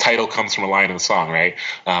 The title comes from a line in the song, right?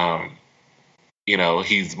 You know,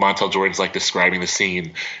 Montel Jordan's like describing the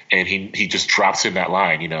scene, and he just drops in that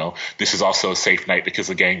line, you know, this is also a safe night because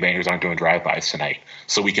the gangbangers aren't doing drive-bys tonight.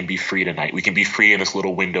 So we can be free tonight. We can be free in this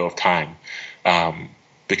little window of time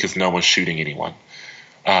because no one's shooting anyone.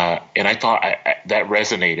 And I thought that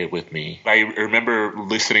resonated with me. I remember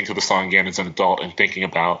listening to the song again as an adult and thinking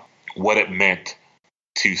about what it meant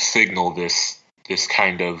to signal this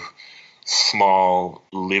kind of small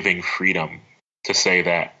living freedom, to say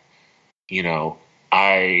that, you know,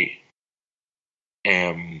 I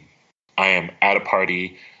am at a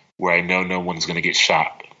party where I know no one's going to get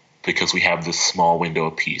shot because we have this small window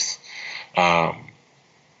of peace. That's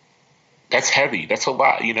heavy. That's a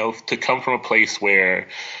lot, you know, to come from a place where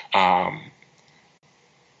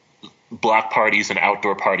block parties and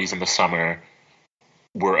outdoor parties in the summer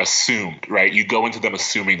were assumed, right? You go into them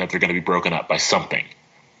assuming that they're going to be broken up by something,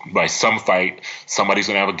 by some fight. Somebody's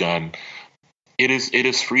going to have a gun. It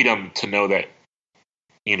is freedom to know that,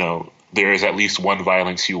 you know, there is at least one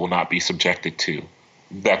violence you will not be subjected to.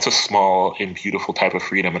 That's a small and beautiful type of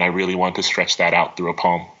freedom, and I really want to stretch that out through a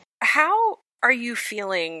poem. How are you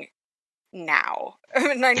feeling now?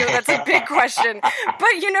 And I know that's a big question,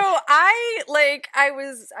 but you know, I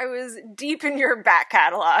was deep in your back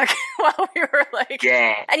catalog while we were like,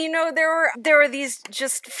 yeah. And you know, there were these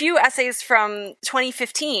just few essays from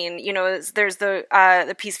 2015. You know, there's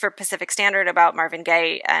the piece for Pacific Standard about Marvin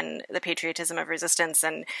Gaye and the patriotism of resistance,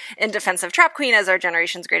 and In Defense of Trap Queen as our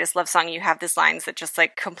generation's greatest love song, you have these lines that just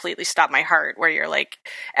like completely stop my heart, where you're like,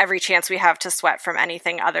 every chance we have to sweat from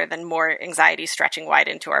anything other than more anxiety stretching wide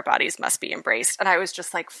into our bodies must be embraced. And I was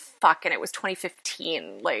just like, fuck, and it was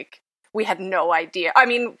 2015. Like, we had no idea. I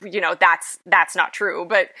mean, you know, that's not true,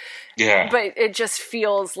 but yeah. But it just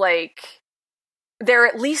feels like there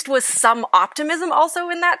at least was some optimism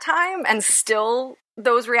also in that time, and still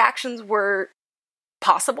those reactions were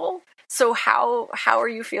possible. So how are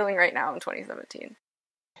you feeling right now in 2017?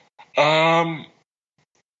 I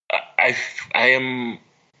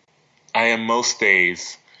am most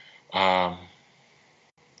days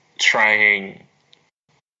trying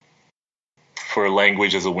for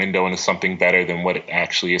language as a window into something better than what it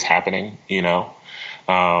actually is happening, you know.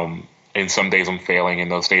 And some days I'm failing, and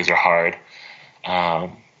those days are hard.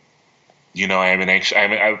 You know,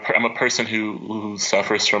 I'm a person who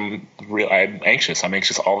suffers from I'm anxious. I'm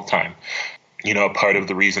anxious all the time. You know, part of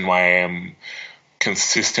the reason why I am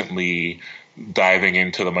consistently diving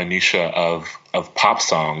into the minutia of pop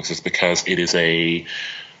songs is because it is a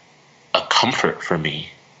comfort for me.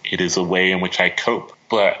 It is a way in which I cope.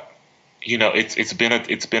 But you know, it's been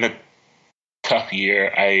a tough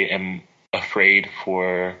year. I am afraid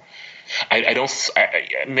for.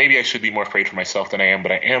 Maybe I should be more afraid for myself than I am,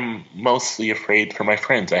 but I am mostly afraid for my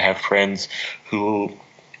friends. I have friends who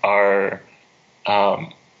are,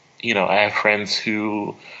 you know, I have friends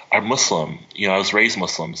who are Muslim. You know, I was raised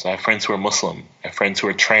Muslim, so I have friends who are Muslim. I have friends who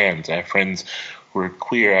are trans. I have friends are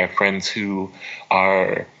queer. I have friends who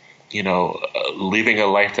are, living a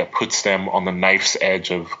life that puts them on the knife's edge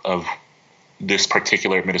of this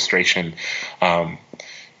particular administration.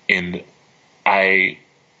 And I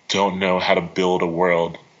don't know how to build a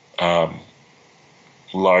world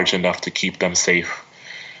large enough to keep them safe.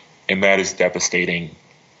 And that is devastating.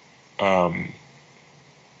 And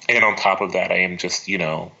on top of that, I am just,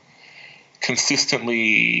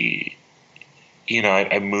 consistently,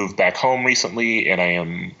 I moved back home recently, and I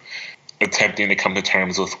am attempting to come to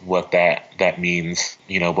terms with what that means,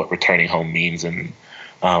 what returning home means, and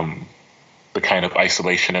the kind of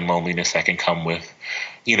isolation and loneliness that can come with,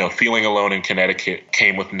 feeling alone in Connecticut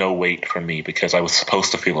came with no weight for me because I was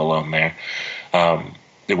supposed to feel alone there.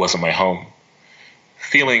 It wasn't my home.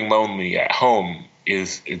 Feeling lonely at home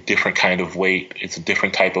is a different kind of weight. It's a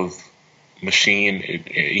different type of machine,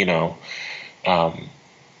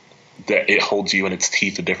 that it holds you in its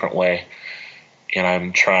teeth a different way. And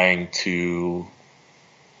I'm trying to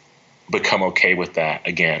become okay with that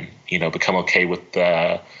again, become okay with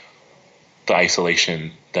the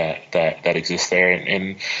isolation that exists there.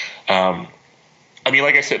 And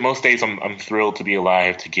like I said, most days I'm thrilled to be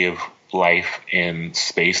alive, to give life and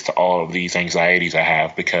space to all of these anxieties I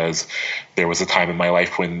have, because there was a time in my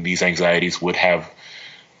life when these anxieties would have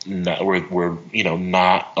were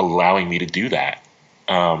not allowing me to do that.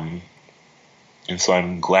 And so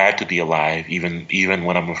I'm glad to be alive, even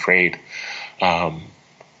when I'm afraid. I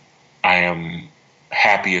am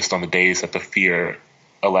happiest on the days that the fear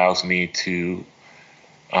allows me to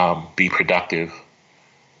be productive.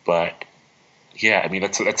 But yeah,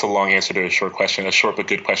 that's a long answer to a short question, a short but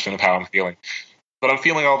good question of how I'm feeling. But I'm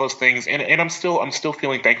feeling all those things, and I'm still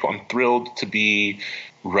feeling thankful. I'm thrilled to be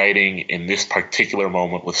writing in this particular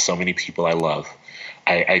moment with so many people I love.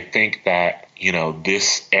 I think that,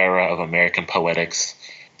 this era of American poetics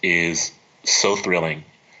is so thrilling,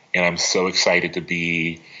 and I'm so excited to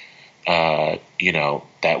be, that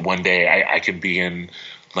one day I could be in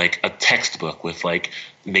like a textbook with like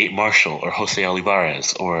Nate Marshall or Jose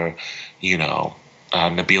Olivares or,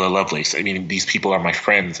 Nabila Lovelace. These people are my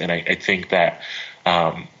friends, and I think that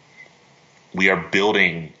we are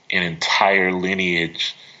building an entire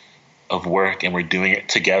lineage of work, and we're doing it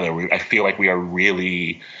together. I feel like we are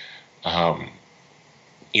really,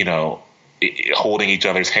 holding each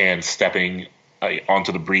other's hands, stepping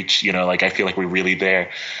onto the breach. I feel like we're really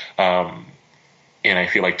there. And I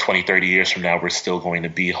feel like 20, 30 years from now, we're still going to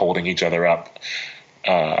be holding each other up.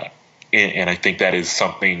 And I think that is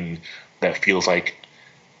something that feels like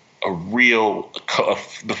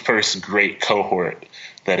the first great cohort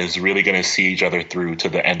that is really going to see each other through to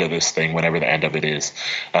the end of this thing, whenever the end of it is.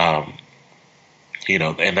 And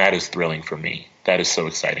that is thrilling for me. That is so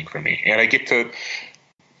exciting for me. And I get to,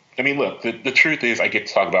 look, the truth is I get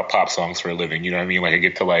to talk about pop songs for a living. Like I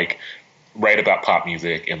get to write about pop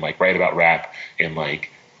music and write about rap, and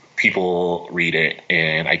people read it,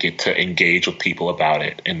 and I get to engage with people about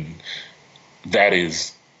it. And that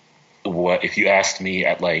is what, if you asked me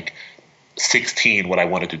at 16 what I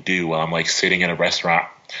wanted to do while I'm sitting in a restaurant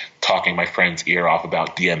talking my friend's ear off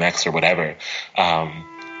about DMX or whatever,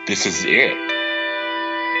 this is it.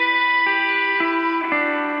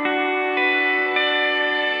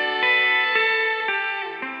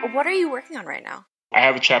 What are you working on right now? I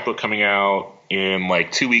have a chapbook coming out in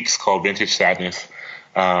 2 weeks called Vintage Sadness.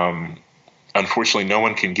 Unfortunately, no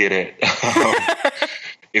one can get it.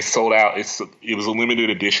 It's sold out. It was a limited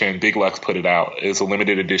edition. Big Lux put it out. It's a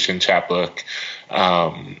limited edition chapbook.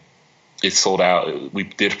 It's sold out. We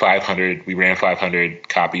did 500. We ran 500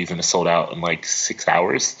 copies, and it sold out in 6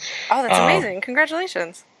 hours. Oh, that's amazing!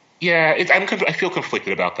 Congratulations. Yeah, I feel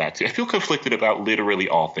conflicted about that too. I feel conflicted about literally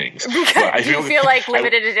all things. Do you feel like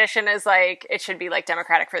limited edition is it should be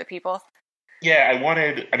democratic for the people? Yeah,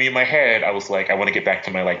 in my head, I was I want to get back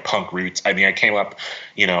to my punk roots. I came up,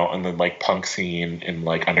 in the punk scene and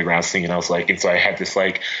underground scene. And I was and so I had this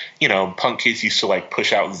punk kids used to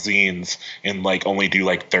push out zines and only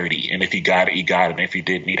do 30. And if you got it, you got it. And if you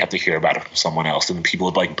didn't, you'd have to hear about it from someone else. And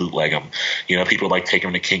people would bootleg them. People would take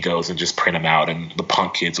them to Kinko's and just print them out, and the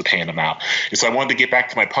punk kids would hand them out. And so I wanted to get back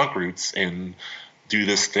to my punk roots and do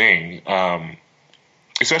this thing.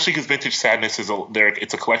 Especially because Vintage Sadness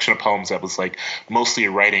it's a collection of poems that was mostly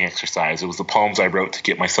a writing exercise. It was the poems I wrote to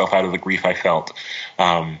get myself out of the grief I felt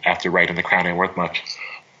after writing The Crown Ain't Worth Much.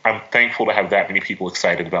 I'm thankful to have that many people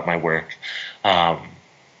excited about my work.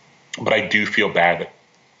 But I do feel bad that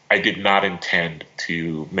I did not intend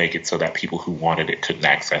to make it so that people who wanted it couldn't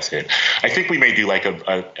access it. I think we may do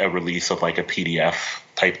a release of a PDF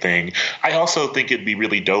type thing. I also think it'd be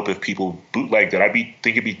really dope if people bootlegged it.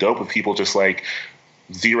 Think it'd be dope if people just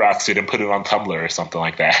Xerox it and put it on Tumblr or something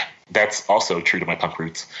like that. That's also true to my punk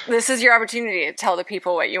roots. This is your opportunity to tell the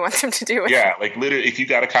people what you want them to do with Yeah, like literally, if you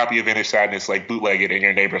got a copy of Inner Sadness, like bootleg it in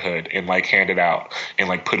your neighborhood and like hand it out and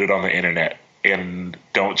like put it on the internet and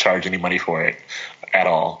don't charge any money for it at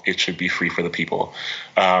all. It should be free for the people.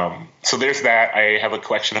 So there's that. I have a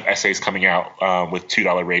collection of essays coming out with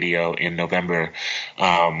 $2 Radio in November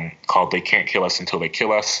called "They Can't Kill Us Until They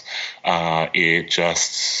Kill Us." I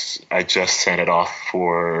just sent it off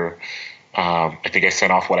for. I think I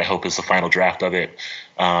sent off what I hope is the final draft of it.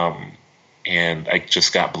 And I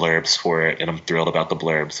just got blurbs for it, and I'm thrilled about the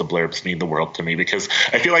blurbs. The blurbs mean the world to me because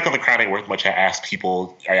I feel like on The Crown Ain't Worth Much, I asked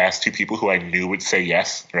two people who I knew would say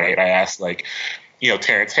yes, right? I asked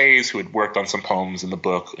Terrence Hayes, who had worked on some poems in the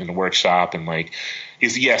book, in the workshop, and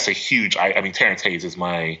is yes a huge, I mean, Terrence Hayes is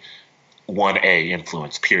my 1A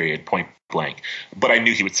influence, period, point blank. But I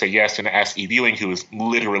knew he would say yes, and I asked Eve Ewing, who is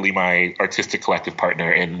literally my artistic collective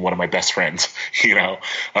partner and one of my best friends,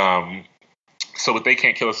 So with They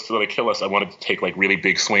Can't Kill Us Till They Kill Us, I wanted to take really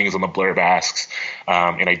big swings on the blurb asks,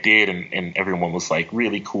 and I did, and everyone was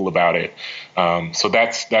really cool about it. So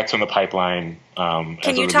that's in the pipeline.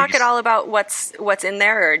 Can you talk at all about what's in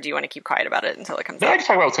there, or do you want to keep quiet about it until it comes out? I can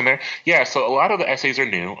talk about what's in there. Yeah, so a lot of the essays are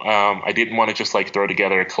new. I didn't want to just throw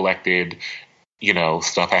together a collected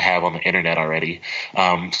stuff I have on the internet already.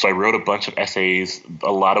 So I wrote a bunch of essays.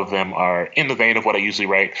 A lot of them are in the vein of what I usually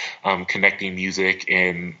write, connecting music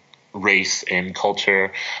and race and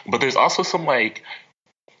culture. But there's also some weird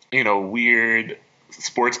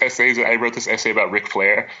sports essays. I wrote this essay about Ric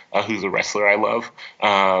Flair, who's a wrestler I love.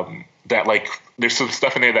 That there's some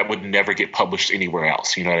stuff in there that would never get published anywhere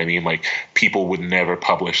else. You know what I mean? People would never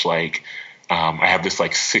publish I have this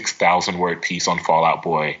 6,000 word piece on Fall Out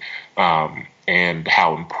Boy, and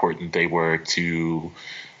how important they were to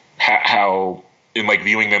how in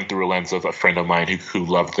viewing them through a lens of a friend of mine who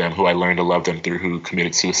loved them, who I learned to love them through, who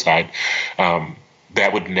committed suicide,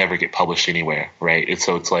 that would never get published anywhere, right? And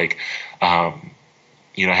so it's I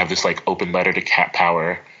have this open letter to Cat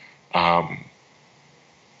Power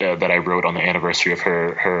that I wrote on the anniversary of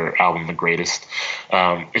her album, The Greatest.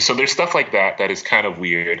 And so there's stuff like that is kind of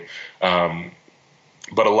weird,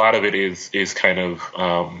 but a lot of it is kind of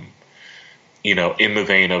in the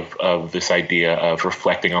vein of this idea of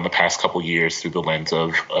reflecting on the past couple years through the lens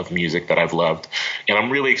of music that I've loved. And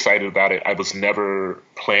I'm really excited about it. I was never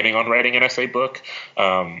planning on writing an essay book.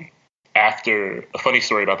 A funny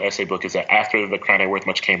story about the essay book is that after The Crown Ain't Worth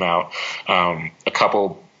Much came out, a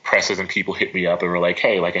couple presses and people hit me up and were like,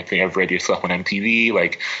 hey, I think I've read your stuff on MTV.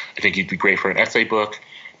 I think you'd be great for an essay book.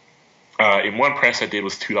 In one press I did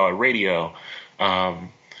was $2 Radio.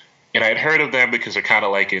 And I had heard of them because they're kind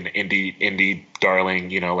of an indie darling,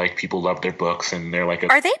 people love their books, and they're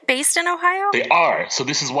Are they based in Ohio? They are. So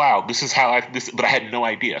this is wild. This is how but I had no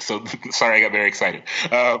idea. So sorry, I got very excited.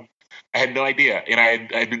 I had no idea, and I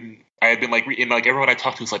had been and everyone I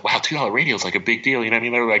talked to was wow, $2 Radio is a big deal. You know what I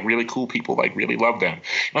mean? They were really cool people, really love them. And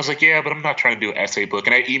I was yeah, but I'm not trying to do an essay book.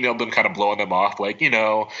 And I emailed them, kind of blowing them off, I can't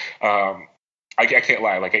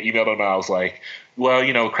lie. I emailed them and I was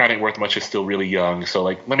well, Crown Ain't Worth Much is still really young. So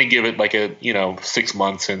let me give it 6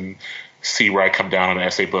 months and see where I come down on an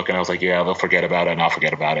essay book. And I was yeah, they'll forget about it and I'll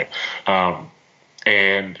forget about it.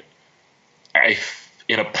 And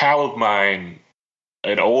in a pal of mine,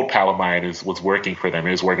 an old pal of mine was working for them.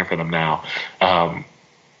 He was working for them now. And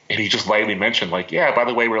he just lightly mentioned yeah, by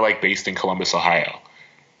the way, we're based in Columbus, Ohio.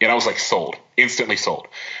 And I was sold, instantly sold,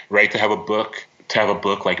 right? To have a book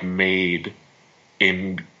made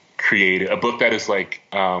in created, a book that is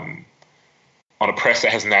on a press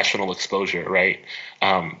that has national exposure, right?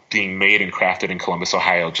 Being made and crafted in Columbus,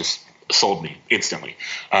 Ohio, just sold me instantly.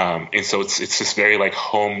 And so it's this very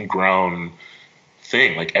homegrown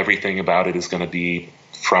thing. Everything about it is going to be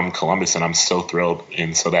from Columbus, and I'm so thrilled.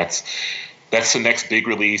 And so that's the next big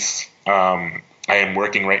release. I am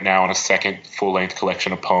working right now on a second full-length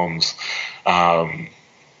collection of poems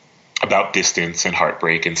about distance and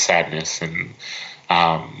heartbreak and sadness and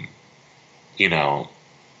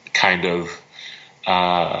kind of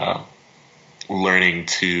learning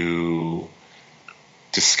to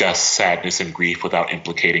discuss sadness and grief without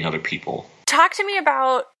implicating other people. Talk to me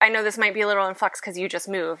about, I know this might be a little in flux because you just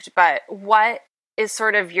moved, but what is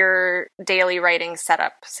sort of your daily writing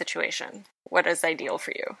setup situation? What is ideal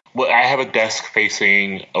for you? Well, I have a desk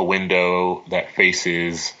facing a window that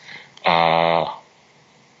faces a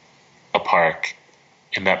park,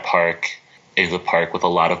 and that park is a park with a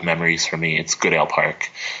lot of memories for me. It's Goodale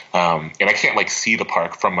Park. And I can't see the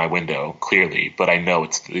park from my window clearly, but I know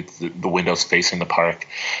it's the window's facing the park.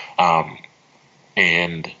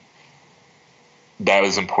 And that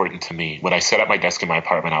was important to me. When I set up my desk in my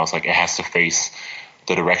apartment, I was like, it has to face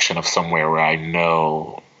the direction of somewhere where I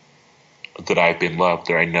know that I've been loved,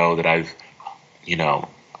 or I know that I've,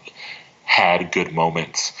 had good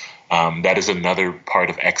moments. That is another part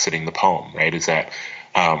of exiting the poem, right? Is that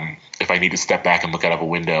if I need to step back and look out of a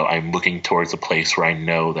window, I'm looking towards a place where I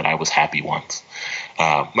know that I was happy once.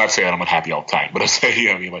 Not saying I'm unhappy all the time, but I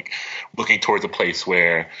say, like looking towards a place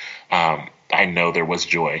where I know there was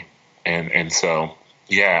joy. And so,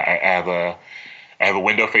 yeah, I have a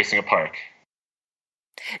window facing a park.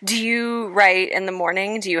 Do you write in the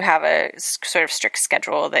morning? Do you have a sort of strict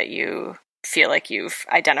schedule that you feel like you've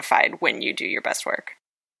identified when you do your best work?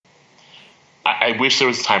 I wish there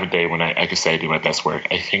was a time of day when I could say I do my best work.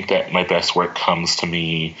 I think that my best work comes to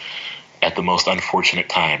me at the most unfortunate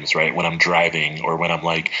times, right? When I'm driving or when I'm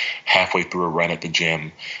like halfway through a run at the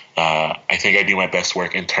gym. I think I do my best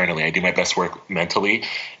work internally. I do my best work mentally.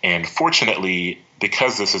 And fortunately,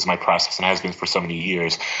 because this is my process and has been for so many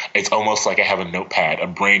years, it's almost like I have a notepad, a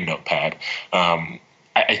brain notepad.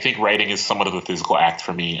 I think writing is somewhat of a physical act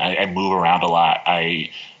for me. I move around a lot.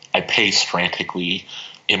 I pace frantically.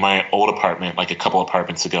 In my old apartment, like a couple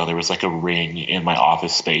apartments ago, there was like a ring in my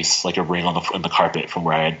office space, like a ring on the carpet from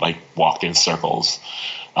where I had like walked in circles.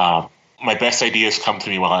 My best ideas come to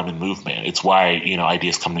me while I'm in movement. It's why,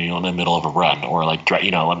 ideas come to me in the middle of a run or like,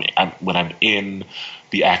 when I'm in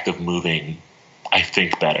the act of moving, I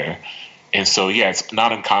think better. And so, yeah, it's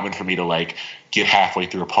not uncommon for me to like get halfway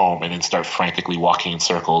through a poem and then start frantically walking in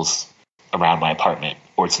circles around my apartment.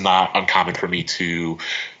 Or it's not uncommon for me to,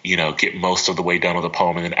 get most of the way done with a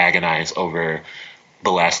poem and then agonize over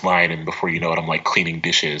the last line, and before you know it, I'm like cleaning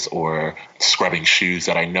dishes or scrubbing shoes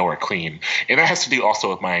that I know are clean. And that has to do also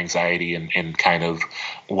with my anxiety and kind of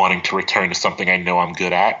wanting to return to something I know I'm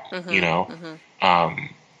good at,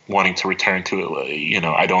 wanting to return to it.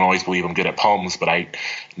 I don't always believe I'm good at poems, but I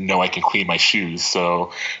know I can clean my shoes.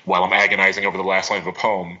 So while I'm agonizing over the last line of a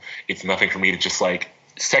poem, it's nothing for me to just like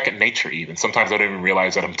second nature even. Sometimes I don't even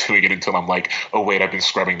realize that I'm doing it until I'm like, oh, wait, I've been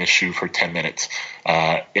scrubbing this shoe for 10 minutes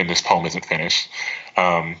and this poem isn't finished.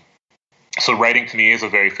 So writing to me is a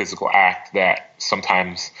very physical act that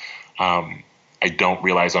sometimes I don't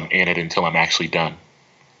realize I'm in it until I'm actually done.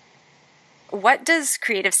 What does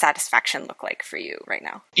creative satisfaction look like for you right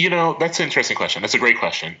now? That's an interesting question. That's a great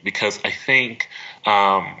question, because I think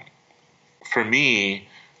for me,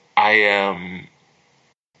 I am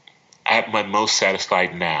at my most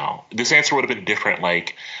satisfied now. This answer would have been different,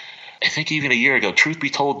 like, I think even a year ago. Truth be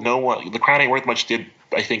told, The Crown Ain't Worth Much did,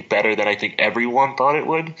 I think, better than I think everyone thought it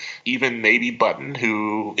would. Even maybe Button,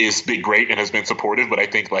 who is been great and has been supportive, but I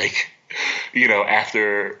think, like,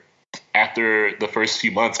 after the first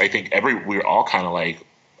few months, I think we were all kind of like,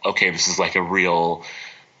 okay, this is like a real,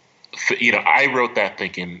 I wrote that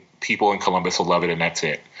thinking people in Columbus will love it and that's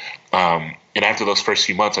it. And after those first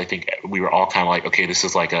few months, I think we were all kind of like, okay, this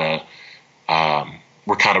is like we're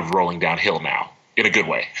kind of rolling downhill now in a good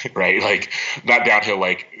way, right? Like not downhill,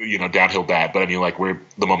 like, downhill bad, but I mean, like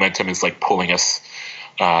the momentum is like pulling us.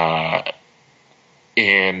 And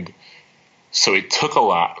so it took a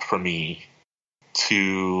lot for me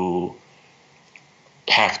to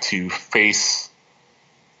have to face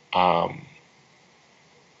all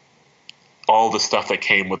the stuff that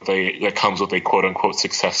comes with a quote unquote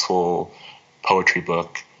successful poetry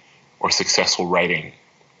book or successful writing.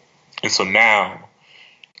 And so now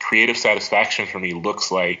creative satisfaction for me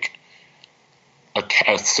looks like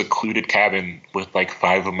a secluded cabin with like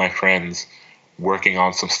 5 of my friends working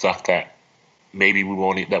on some stuff that maybe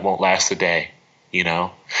that won't last a day.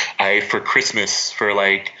 For Christmas, for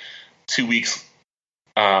like 2 weeks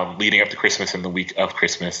leading up to Christmas and the week of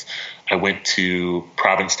Christmas, I went to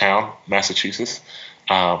Provincetown, Massachusetts,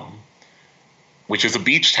 which is a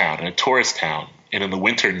beach town and a tourist town. And in the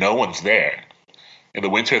winter, no one's there. In the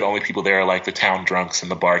winter, the only people there are like the town drunks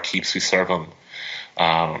and the barkeeps who serve them.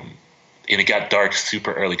 And it got dark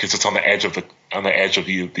super early because it's on the edge of the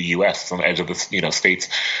U.S. It's on the edge of the states,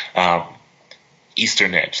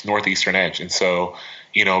 eastern edge, northeastern edge, and so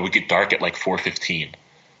it would get dark at like 4:15.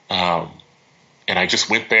 And I just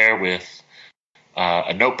went there with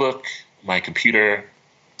a notebook, my computer,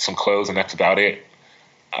 some clothes, and that's about it.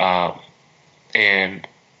 And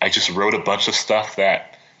I just wrote a bunch of stuff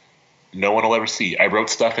that no one will ever see. I wrote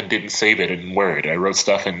stuff and didn't save it in Word. I wrote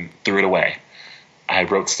stuff and threw it away. I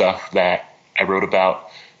wrote stuff that I wrote about,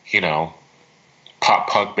 pop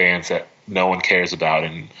punk bands that no one cares about,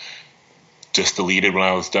 and just deleted when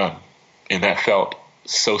I was done. And that felt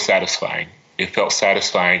so satisfying. It felt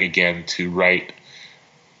satisfying again to write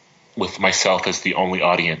with myself as the only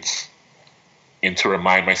audience, and to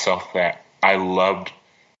remind myself that I loved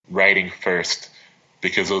writing first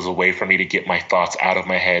because it was a way for me to get my thoughts out of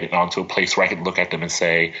my head and onto a place where I could look at them and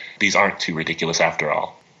say, these aren't too ridiculous after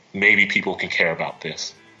all. Maybe people can care about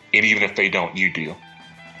this. And even if they don't, you do.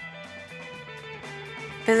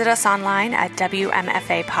 Visit us online at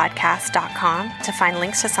WMFApodcast.com to find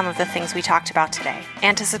links to some of the things we talked about today,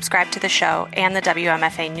 and to subscribe to the show and the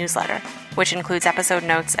WMFA newsletter, which includes episode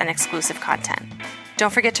notes and exclusive content.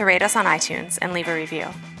 Don't forget to rate us on iTunes and leave a review.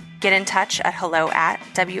 Get in touch at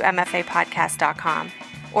hello@WMFApodcast.com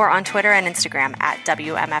or on Twitter and Instagram at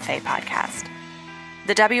WMFApodcast.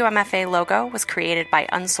 The WMFA logo was created by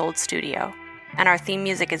Unsold Studio, and our theme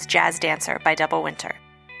music is Jazz Dancer by Double Winter.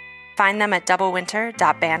 Find them at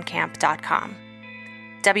doublewinter.bandcamp.com.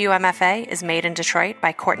 WMFA is made in Detroit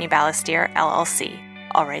by Courtney Ballastier, LLC.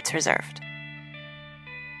 All rights reserved.